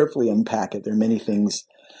we carefully unpack it, there are many things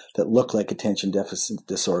that look like attention deficit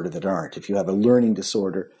disorder that aren't. If you have a learning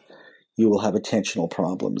disorder, you will have attentional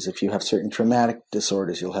problems. If you have certain traumatic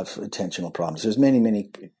disorders, you'll have attentional problems. There's many,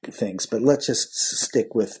 many things, but let's just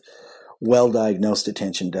stick with well-diagnosed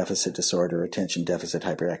attention deficit disorder, attention deficit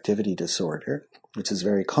hyperactivity disorder, which is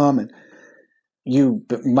very common. You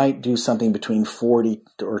might do something between 40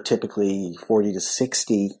 or typically 40 to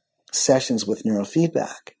 60 sessions with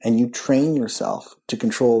neurofeedback, and you train yourself to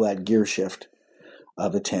control that gear shift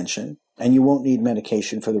of attention, and you won't need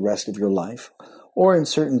medication for the rest of your life. Or in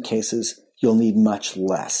certain cases, you'll need much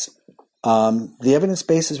less. The evidence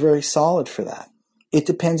base is very solid for that. It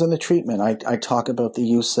depends on the treatment. I talk about the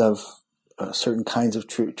use of certain kinds of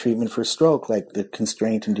treatment for stroke, like the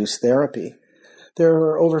constraint-induced therapy. There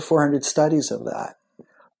are over 400 studies of that.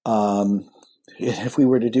 If we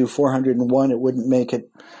were to do 401, it wouldn't make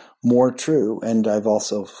it more true. And I've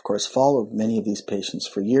also, of course, followed many of these patients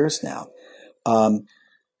for years now.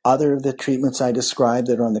 Other of the treatments I described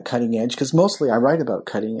that are on the cutting edge, because mostly I write about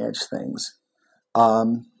cutting edge things,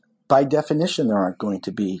 by definition, there aren't going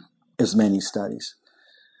to be as many studies.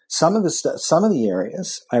 Some of the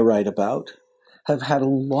areas I write about have had a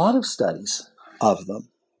lot of studies of them,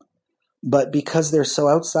 but because they're so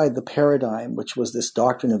outside the paradigm, which was this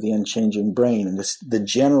doctrine of the unchanging brain and the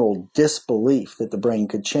general disbelief that the brain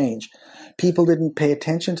could change, people didn't pay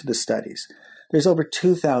attention to the studies. There's over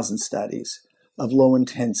 2,000 studies of low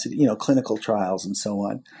intensity, clinical trials and so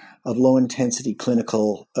on, of low intensity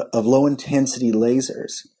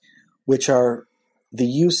lasers, which are the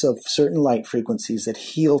use of certain light frequencies that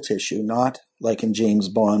heal tissue, not like in James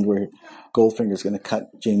Bond where Goldfinger's going to cut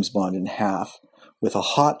James Bond in half with a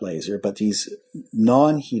hot laser, but these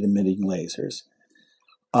non-heat emitting lasers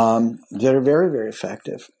that are very, very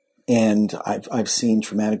effective. And I've seen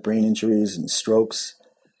traumatic brain injuries and strokes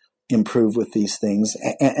improve with these things,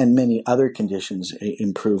 and many other conditions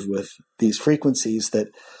improve with these frequencies that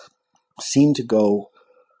seem to go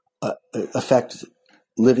affect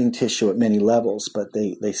living tissue at many levels, but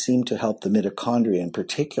they seem to help the mitochondria in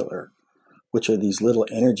particular, which are these little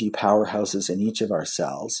energy powerhouses in each of our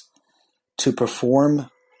cells, to perform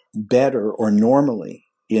better or normally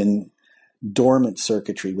in dormant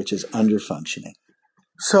circuitry, which is underfunctioning.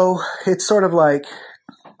 So it's sort of like,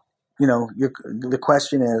 the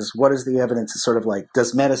question is, what is the evidence? It's sort of like,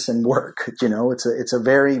 does medicine work? It's a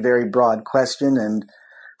very, very broad question, and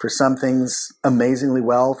for some things amazingly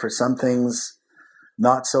well, for some things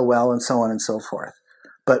not so well, and so on and so forth.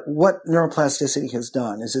 But what neuroplasticity has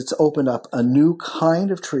done is it's opened up a new kind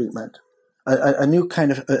of treatment, a new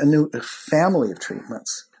family of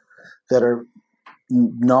treatments that are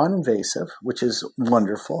non-invasive, which is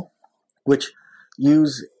wonderful, which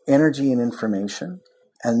use energy and information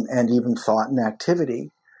and even thought and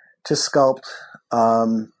activity to sculpt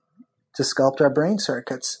our brain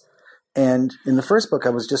circuits. And in the first book,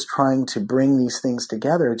 I was just trying to bring these things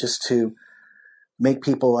together just to make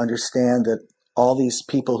people understand that all these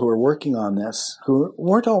people who are working on this, who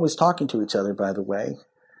weren't always talking to each other, by the way,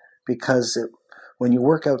 because when you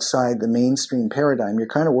work outside the mainstream paradigm, you're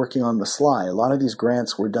kind of working on the sly. A lot of these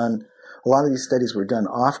studies were done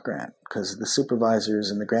off grant because the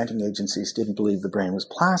supervisors and the granting agencies didn't believe the brain was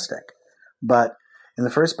plastic. But in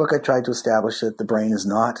the first book, I tried to establish that the brain is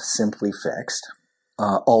not simply fixed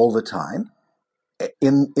all the time.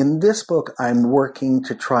 In this book, I'm working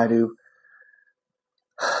to try to,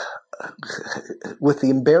 with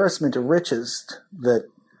the embarrassment of riches that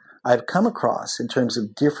I've come across in terms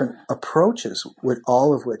of different approaches,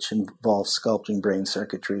 all of which involve sculpting brain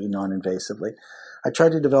circuitry non-invasively, I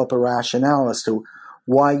tried to develop a rationale as to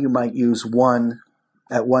why you might use one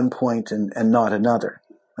at one point and not another.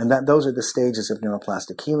 And those are the stages of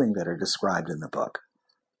neuroplastic healing that are described in the book.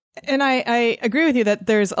 And I agree with you that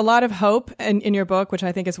there's a lot of hope in your book, which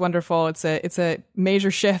I think is wonderful. It's a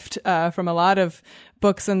major shift from a lot of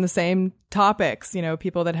books on the same topics.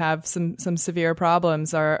 People that have some severe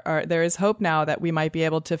problems are there is hope now that we might be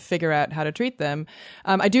able to figure out how to treat them.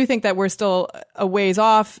 I do think that we're still a ways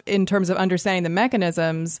off in terms of understanding the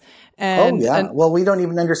mechanisms. Well, we don't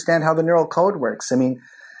even understand how the neural code works. I mean,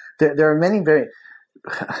 there are many very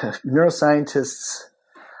neuroscientists.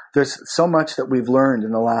 There's so much that we've learned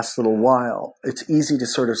in the last little while. It's easy to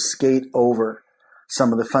sort of skate over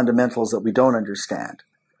some of the fundamentals that we don't understand.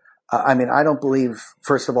 I don't believe,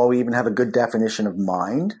 first of all, we even have a good definition of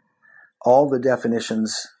mind. All the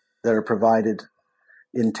definitions that are provided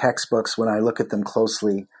in textbooks, when I look at them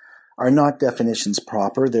closely, are not definitions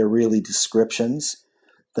proper. They're really descriptions.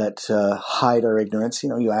 that hide our ignorance.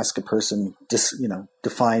 You ask a person,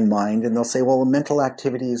 define mind, and they'll say, well, mental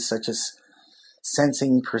activities such as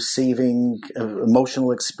sensing, perceiving,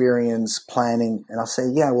 emotional experience, planning. And I'll say,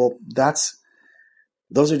 yeah, well,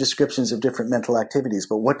 those are descriptions of different mental activities,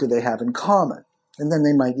 but what do they have in common? And then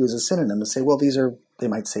they might use a synonym and say, well, they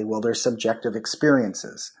might say, well, they're subjective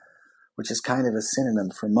experiences, which is kind of a synonym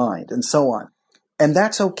for mind, and so on. And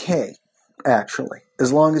that's okay, actually,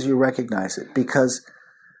 as long as you recognize it, because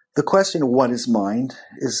the question, what is mind,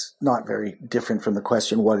 is not very different from the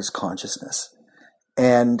question, what is consciousness?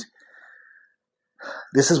 And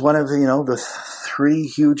this is one of the three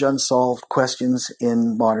huge unsolved questions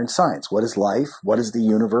in modern science. What is life? What is the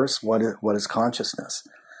universe? What is consciousness?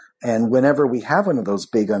 And whenever we have one of those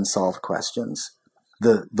big unsolved questions,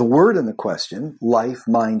 the word in the question, life,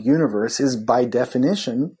 mind, universe, is by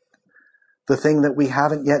definition the thing that we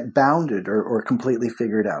haven't yet bounded or completely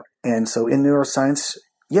figured out. And so in neuroscience,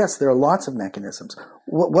 yes, there are lots of mechanisms.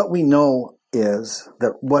 What we know is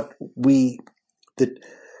that what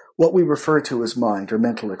we refer to as mind or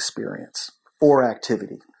mental experience or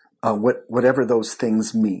activity, whatever those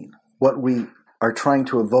things mean, what we are trying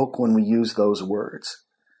to evoke when we use those words,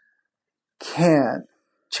 can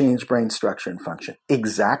change brain structure and function.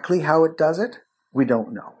 Exactly how it does it, we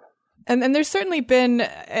don't know. And there's certainly been,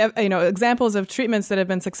 examples of treatments that have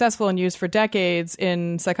been successful and used for decades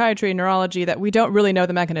in psychiatry and neurology that we don't really know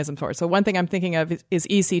the mechanism for. So one thing I'm thinking of is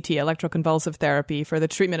ECT, electroconvulsive therapy, for the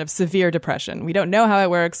treatment of severe depression. We don't know how it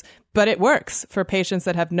works, but it works for patients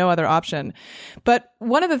that have no other option. But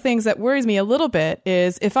one of the things that worries me a little bit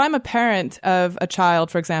is if I'm a parent of a child,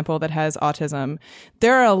 for example, that has autism,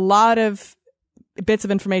 there are a lot of bits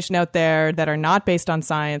of information out there that are not based on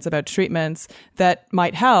science about treatments that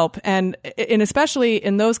might help. And especially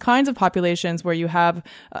in those kinds of populations where you have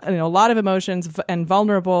a lot of emotions and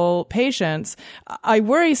vulnerable patients, I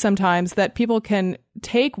worry sometimes that people can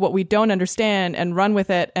take what we don't understand and run with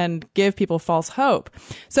it and give people false hope.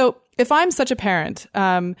 So if I'm such a parent,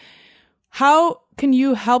 how can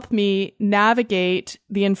you help me navigate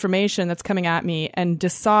the information that's coming at me and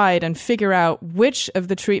decide and figure out which of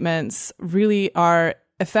the treatments really are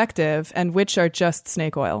effective and which are just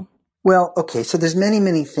snake oil? Well, okay, so there's many,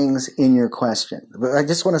 many things in your question. But I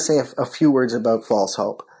just want to say a few words about false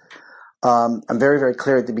hope. I'm very, very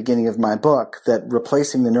clear at the beginning of my book that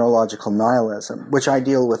replacing the neurological nihilism, which I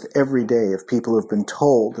deal with every day of people who've been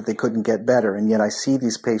told that they couldn't get better, and yet I see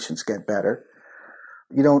these patients get better.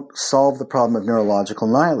 You don't solve the problem of neurological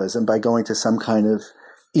nihilism by going to some kind of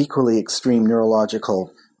equally extreme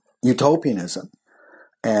neurological utopianism.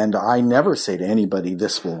 And I never say to anybody,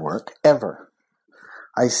 this will work, ever.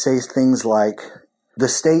 I say things like, the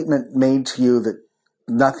statement made to you that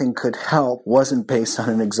nothing could help wasn't based on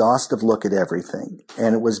an exhaustive look at everything,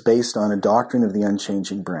 and it was based on a doctrine of the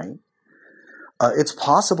unchanging brain. It's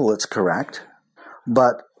possible it's correct,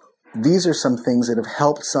 but these are some things that have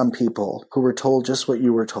helped some people who were told just what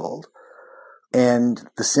you were told. And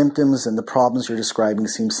the symptoms and the problems you're describing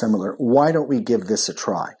seem similar. Why don't we give this a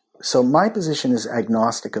try? So my position is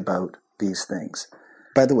agnostic about these things.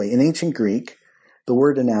 By the way, in ancient Greek, the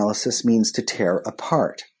word analysis means to tear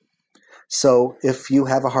apart. So if you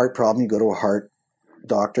have a heart problem, you go to a heart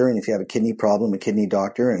doctor. And if you have a kidney problem, a kidney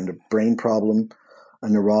doctor, and a brain problem, a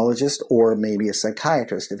neurologist, or maybe a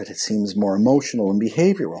psychiatrist if it seems more emotional and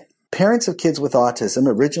behavioral. Parents of kids with autism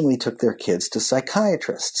originally took their kids to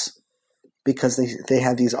psychiatrists because they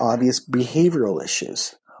had these obvious behavioral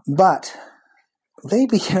issues. But they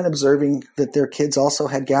began observing that their kids also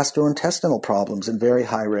had gastrointestinal problems in very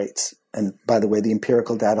high rates. And by the way, the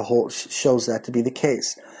empirical data shows that to be the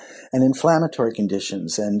case. And inflammatory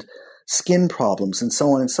conditions and skin problems and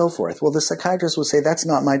so on and so forth. Well, the psychiatrist would say, that's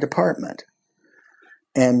not my department.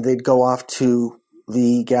 And they'd go off to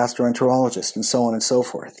the gastroenterologist and so on and so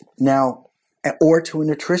forth. Now, or to a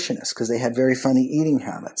nutritionist because they had very funny eating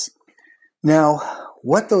habits. Now,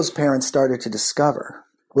 what those parents started to discover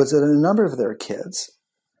was that a number of their kids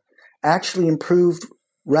actually improved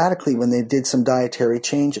radically when they did some dietary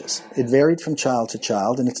changes. It varied from child to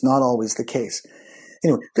child, and it's not always the case.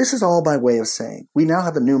 Anyway, this is all by way of saying we now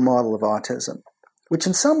have a new model of autism, which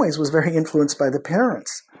in some ways was very influenced by the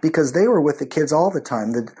parents because they were with the kids all the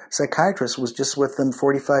time. The psychiatrist was just with them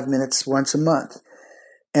 45 minutes once a month.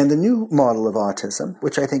 And the new model of autism,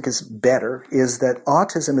 which I think is better, is that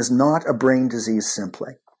autism is not a brain disease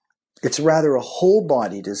simply. It's rather a whole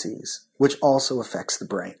body disease, which also affects the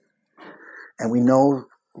brain. And we know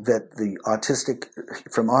that the autistic,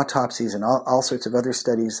 from autopsies and all sorts of other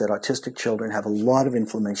studies, that autistic children have a lot of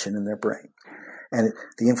inflammation in their brain. And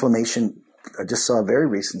the inflammation I just saw a very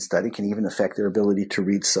recent study, can even affect their ability to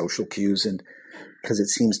read social cues, and because it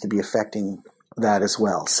seems to be affecting that as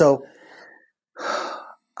well. So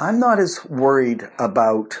I'm not as worried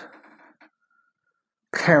about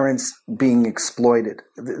parents being exploited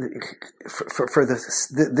for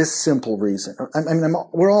this simple reason.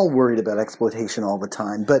 We're all worried about exploitation all the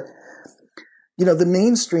time, but the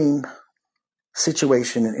mainstream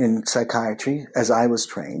situation in psychiatry, as I was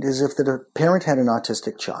trained, is if the parent had an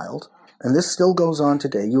autistic child, and this still goes on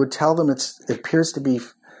today, you would tell them it appears to be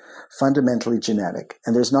fundamentally genetic,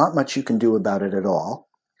 and there's not much you can do about it at all,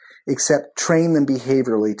 except train them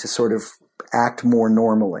behaviorally to sort of act more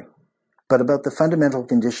normally. But about the fundamental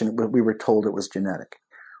condition, we were told it was genetic.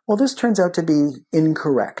 Well, this turns out to be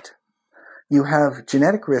incorrect. You have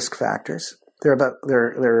genetic risk factors. There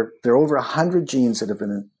are over 100 genes that have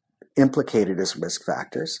been implicated as risk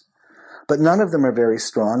factors, but none of them are very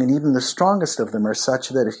strong, and even the strongest of them are such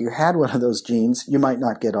that if you had one of those genes, you might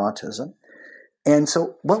not get autism. And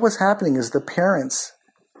so what was happening is the parents,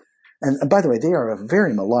 and by the way, they are a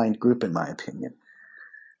very maligned group in my opinion,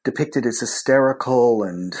 depicted as hysterical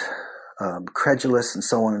and credulous and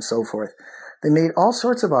so on and so forth. They made all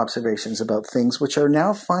sorts of observations about things which are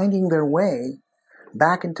now finding their way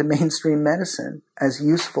back into mainstream medicine as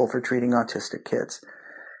useful for treating autistic kids.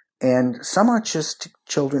 And some autistic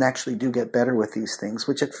children actually do get better with these things,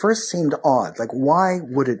 which at first seemed odd. Like, why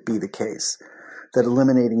would it be the case that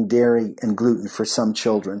eliminating dairy and gluten for some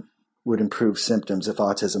children would improve symptoms if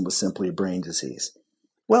autism was simply a brain disease?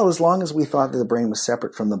 Well, as long as we thought that the brain was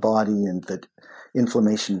separate from the body and that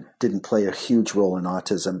inflammation didn't play a huge role in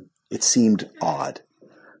autism, it seemed odd.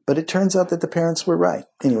 But it turns out that the parents were right.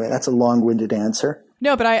 Anyway, that's a long-winded answer.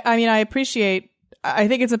 No, but I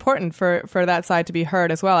think it's important for that side to be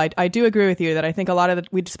heard as well. I do agree with you that I think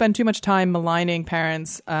we spend too much time maligning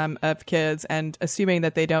parents of kids and assuming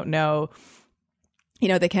that they don't know.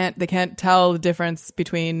 They can't tell the difference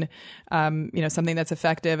between, something that's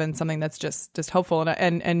effective and something that's just hopeful.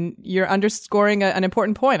 And you're underscoring an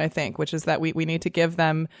important point, I think, which is that we need to give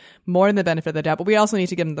them more than the benefit of the doubt, but we also need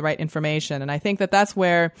to give them the right information. And I think that's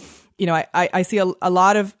where, I see a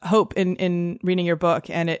lot of hope in reading your book,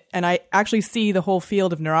 and I actually see the whole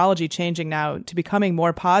field of neurology changing now to becoming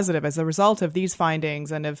more positive as a result of these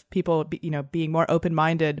findings and of people, being more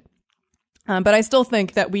open-minded. But I still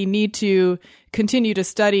think that we need to continue to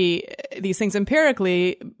study these things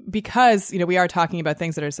empirically because, we are talking about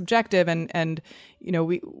things that are subjective and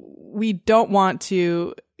we don't want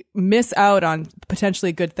to miss out on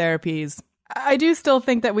potentially good therapies. I do still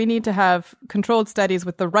think that we need to have controlled studies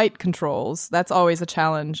with the right controls. That's always a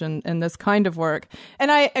challenge in this kind of work.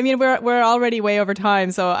 And we're already way over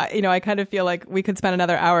time, so I kind of feel like we could spend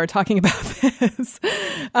another hour talking about this.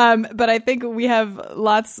 But I think we have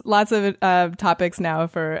lots of topics now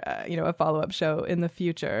for a follow-up show in the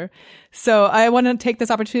future. So I want to take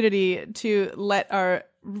this opportunity to let our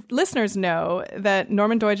listeners know that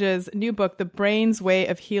Norman Doidge's new book, The Brain's Way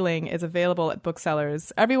of Healing, is available at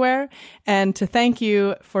booksellers everywhere. And to thank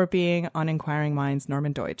you for being on Inquiring Minds,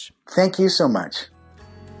 Norman Doidge. Thank you so much.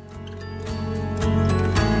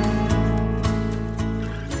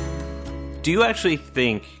 Do you actually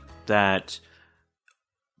think that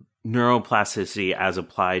neuroplasticity as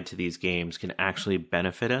applied to these games can actually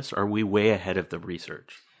benefit us? Or are we way ahead of the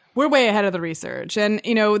research? We're way ahead of the research. And,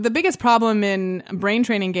 the biggest problem in brain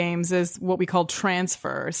training games is what we call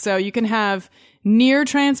transfer. So you can have near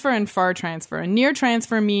transfer and far transfer. And near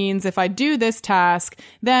transfer means if I do this task,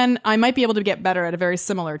 then I might be able to get better at a very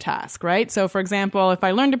similar task, right? So, for example, if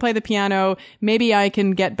I learn to play the piano, maybe I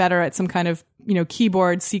can get better at some kind of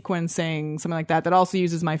keyboard sequencing, something like that also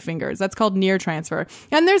uses my fingers. That's called near transfer.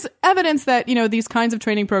 And there's evidence that, these kinds of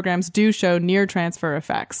training programs do show near transfer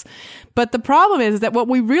effects. But the problem is that what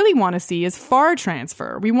we really want to see is far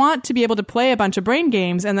transfer. We want to be able to play a bunch of brain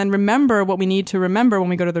games and then remember what we need to remember when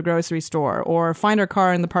we go to the grocery store or find our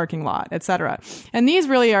car in the parking lot, etc. And these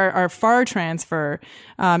really are far transfer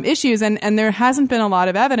issues. And there hasn't been a lot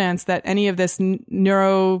of evidence that any of this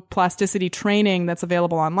neuroplasticity training that's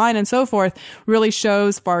available online and so forth really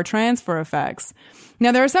shows far transfer effects.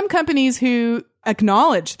 Now, there are some companies who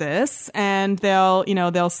acknowledge this and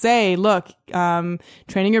they'll say, look,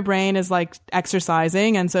 training your brain is like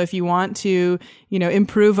exercising. And so if you want to,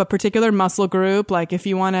 improve a particular muscle group, like if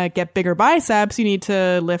you want to get bigger biceps, you need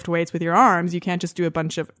to lift weights with your arms. You can't just do a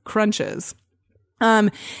bunch of crunches.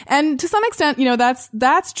 And to some extent,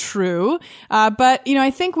 that's true. But,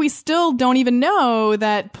 I think we still don't even know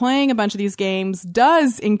that playing a bunch of these games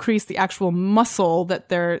does increase the actual muscle that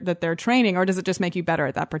they're training, or does it just make you better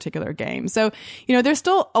at that particular game? So, there's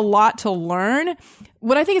still a lot to learn.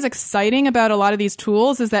 what I think is exciting about a lot of these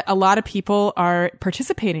tools is that a lot of people are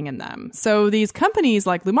participating in them. So these companies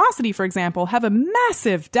like Lumosity, for example, have a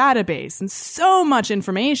massive database and so much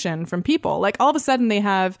information from people. Like all of a sudden they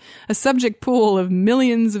have a subject pool of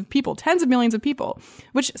millions of people, tens of millions of people,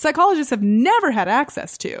 which psychologists have never had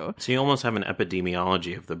access to. So you almost have an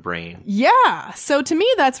epidemiology of the brain. Yeah. So to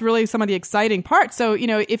me, that's really some of the exciting parts. So,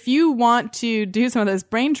 if you want to do some of this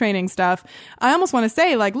brain training stuff, I almost want to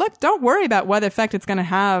say, like, look, don't worry about what effect it's going to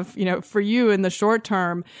have, for you in the short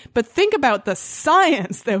term, but think about the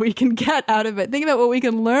science that we can get out of it. Think about what we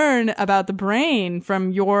can learn about the brain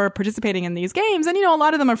from your participating in these games. And, a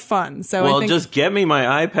lot of them are fun. So well, I think just get me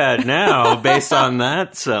my iPad now based on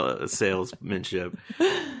that salesmanship.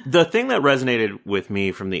 The thing that resonated with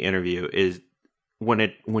me from the interview is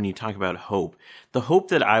when you talk about hope, the hope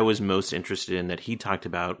that I was most interested in that he talked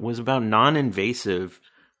about was about non-invasive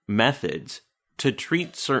methods to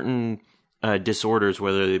treat certain disorders,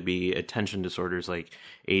 whether they be attention disorders like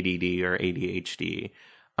ADD or ADHD,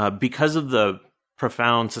 because of the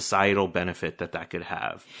profound societal benefit that could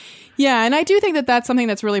have. Yeah, and I do think that that's something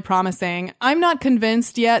that's really promising. I'm not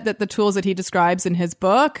convinced yet that the tools that he describes in his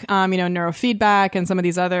book, neurofeedback and some of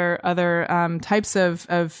these other types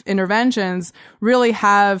of interventions really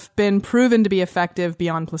have been proven to be effective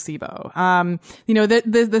beyond placebo.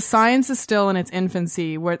 The science is still in its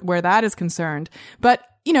infancy where that is concerned. But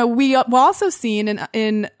we've also seen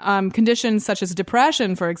in conditions such as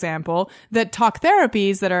depression, for example, that talk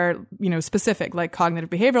therapies that are, specific, like cognitive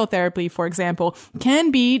behavioral therapy, for example,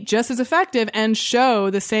 can be just as effective and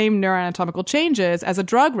show the same neuroanatomical changes as a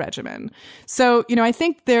drug regimen. So, I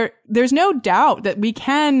think there's no doubt that we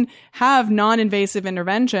can have non-invasive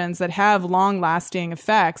interventions that have long-lasting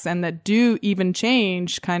effects and that do even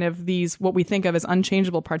change kind of these, what we think of as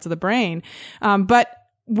unchangeable parts of the brain. But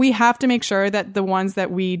we have to make sure that the ones that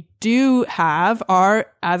we do have are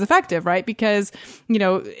as effective, right? Because,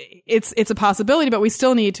 it's a possibility, but we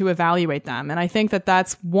still need to evaluate them. And I think that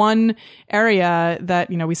that's one area that,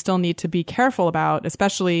 we still need to be careful about,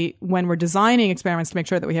 especially when we're designing experiments to make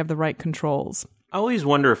sure that we have the right controls. I always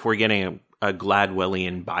wonder if we're getting a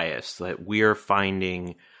Gladwellian bias, that we're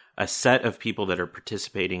finding a set of people that are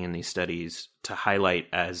participating in these studies to highlight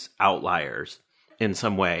as outliers. In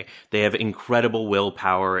some way, they have incredible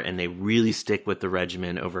willpower and they really stick with the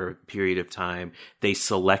regimen over a period of time. They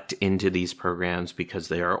select into these programs because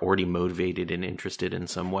they are already motivated and interested in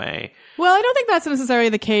some way. Well, I don't think that's necessarily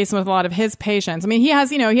the case with a lot of his patients. I mean, he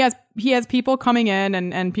has people coming in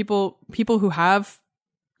and people who have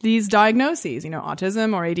these diagnoses,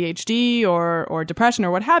 autism or ADHD or depression or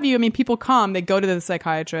what have you. I mean, people come, they go to the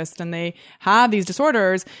psychiatrist and they have these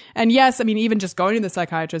disorders. And yes, I mean, even just going to the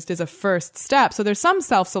psychiatrist is a first step. So there's some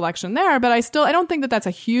self-selection there, but I don't think that that's a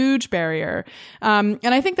huge barrier. And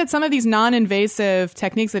I think that some of these non-invasive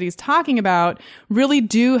techniques that he's talking about really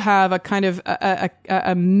do have a kind of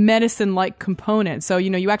a medicine-like component. So,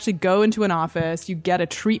 you actually go into an office, you get a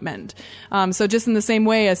treatment. So just in the same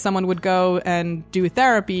way as someone would go and do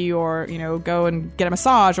therapy or, go and get a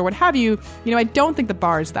massage or what have you, I don't think the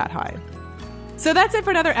bar is that high. So that's it for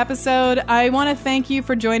another episode. I want to thank you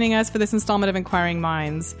for joining us for this installment of Inquiring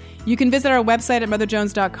Minds. You can visit our website at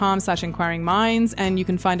motherjones.com/inquiringminds, and you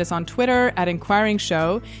can find us on Twitter at Inquiring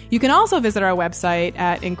Show. You can also visit our website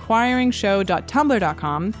at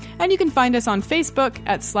inquiringshow.tumblr.com, and you can find us on Facebook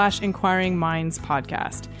at /Inquiring Minds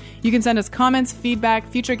Podcast. You can send us comments, feedback,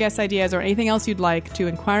 future guest ideas, or anything else you'd like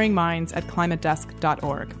to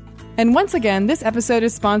inquiringminds@climatedesk.org. And once again, this episode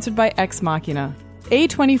is sponsored by Ex Machina.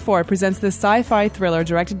 A24 presents this sci-fi thriller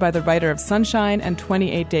directed by the writer of Sunshine and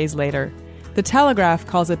 28 Days Later. The Telegraph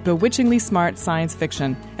calls it bewitchingly smart science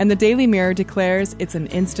fiction, and the Daily Mirror declares it's an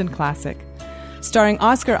instant classic. Starring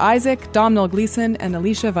Oscar Isaac, Domhnall Gleeson, and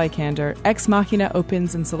Alicia Vikander, Ex Machina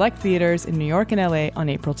opens in select theaters in New York and LA on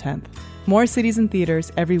April 10th. More cities and theaters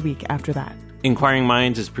every week after that. Inquiring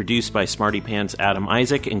Minds is produced by Smarty Pants Adam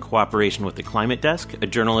Isaac in cooperation with the Climate Desk, a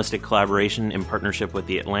journalistic collaboration in partnership with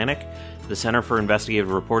The Atlantic, the Center for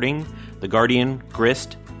Investigative Reporting, The Guardian,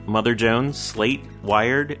 Grist, Mother Jones, Slate,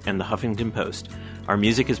 Wired, and The Huffington Post. Our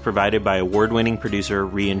music is provided by award-winning producer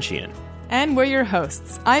Rian Sheehan. And we're your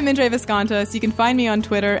hosts. I'm Indre Viscontas. You can find me on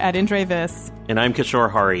Twitter at IndreVis. And I'm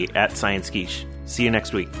Kishore Hari at Science Quiche. See you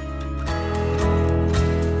next week.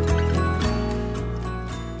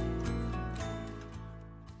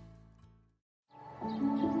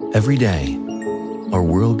 Every day, our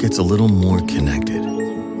world gets a little more connected,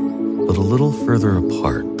 but a little further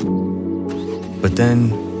apart. But then,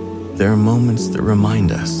 there are moments that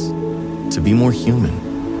remind us to be more human.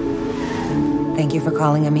 Thank you for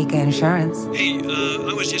calling Amica Insurance. Hey,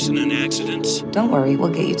 I was just in an accident. Don't worry, we'll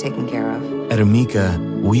get you taken care of. At Amica,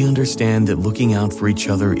 we understand that looking out for each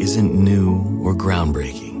other isn't new or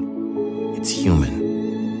groundbreaking. It's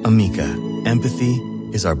human. Amica, empathy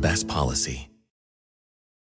is our best policy.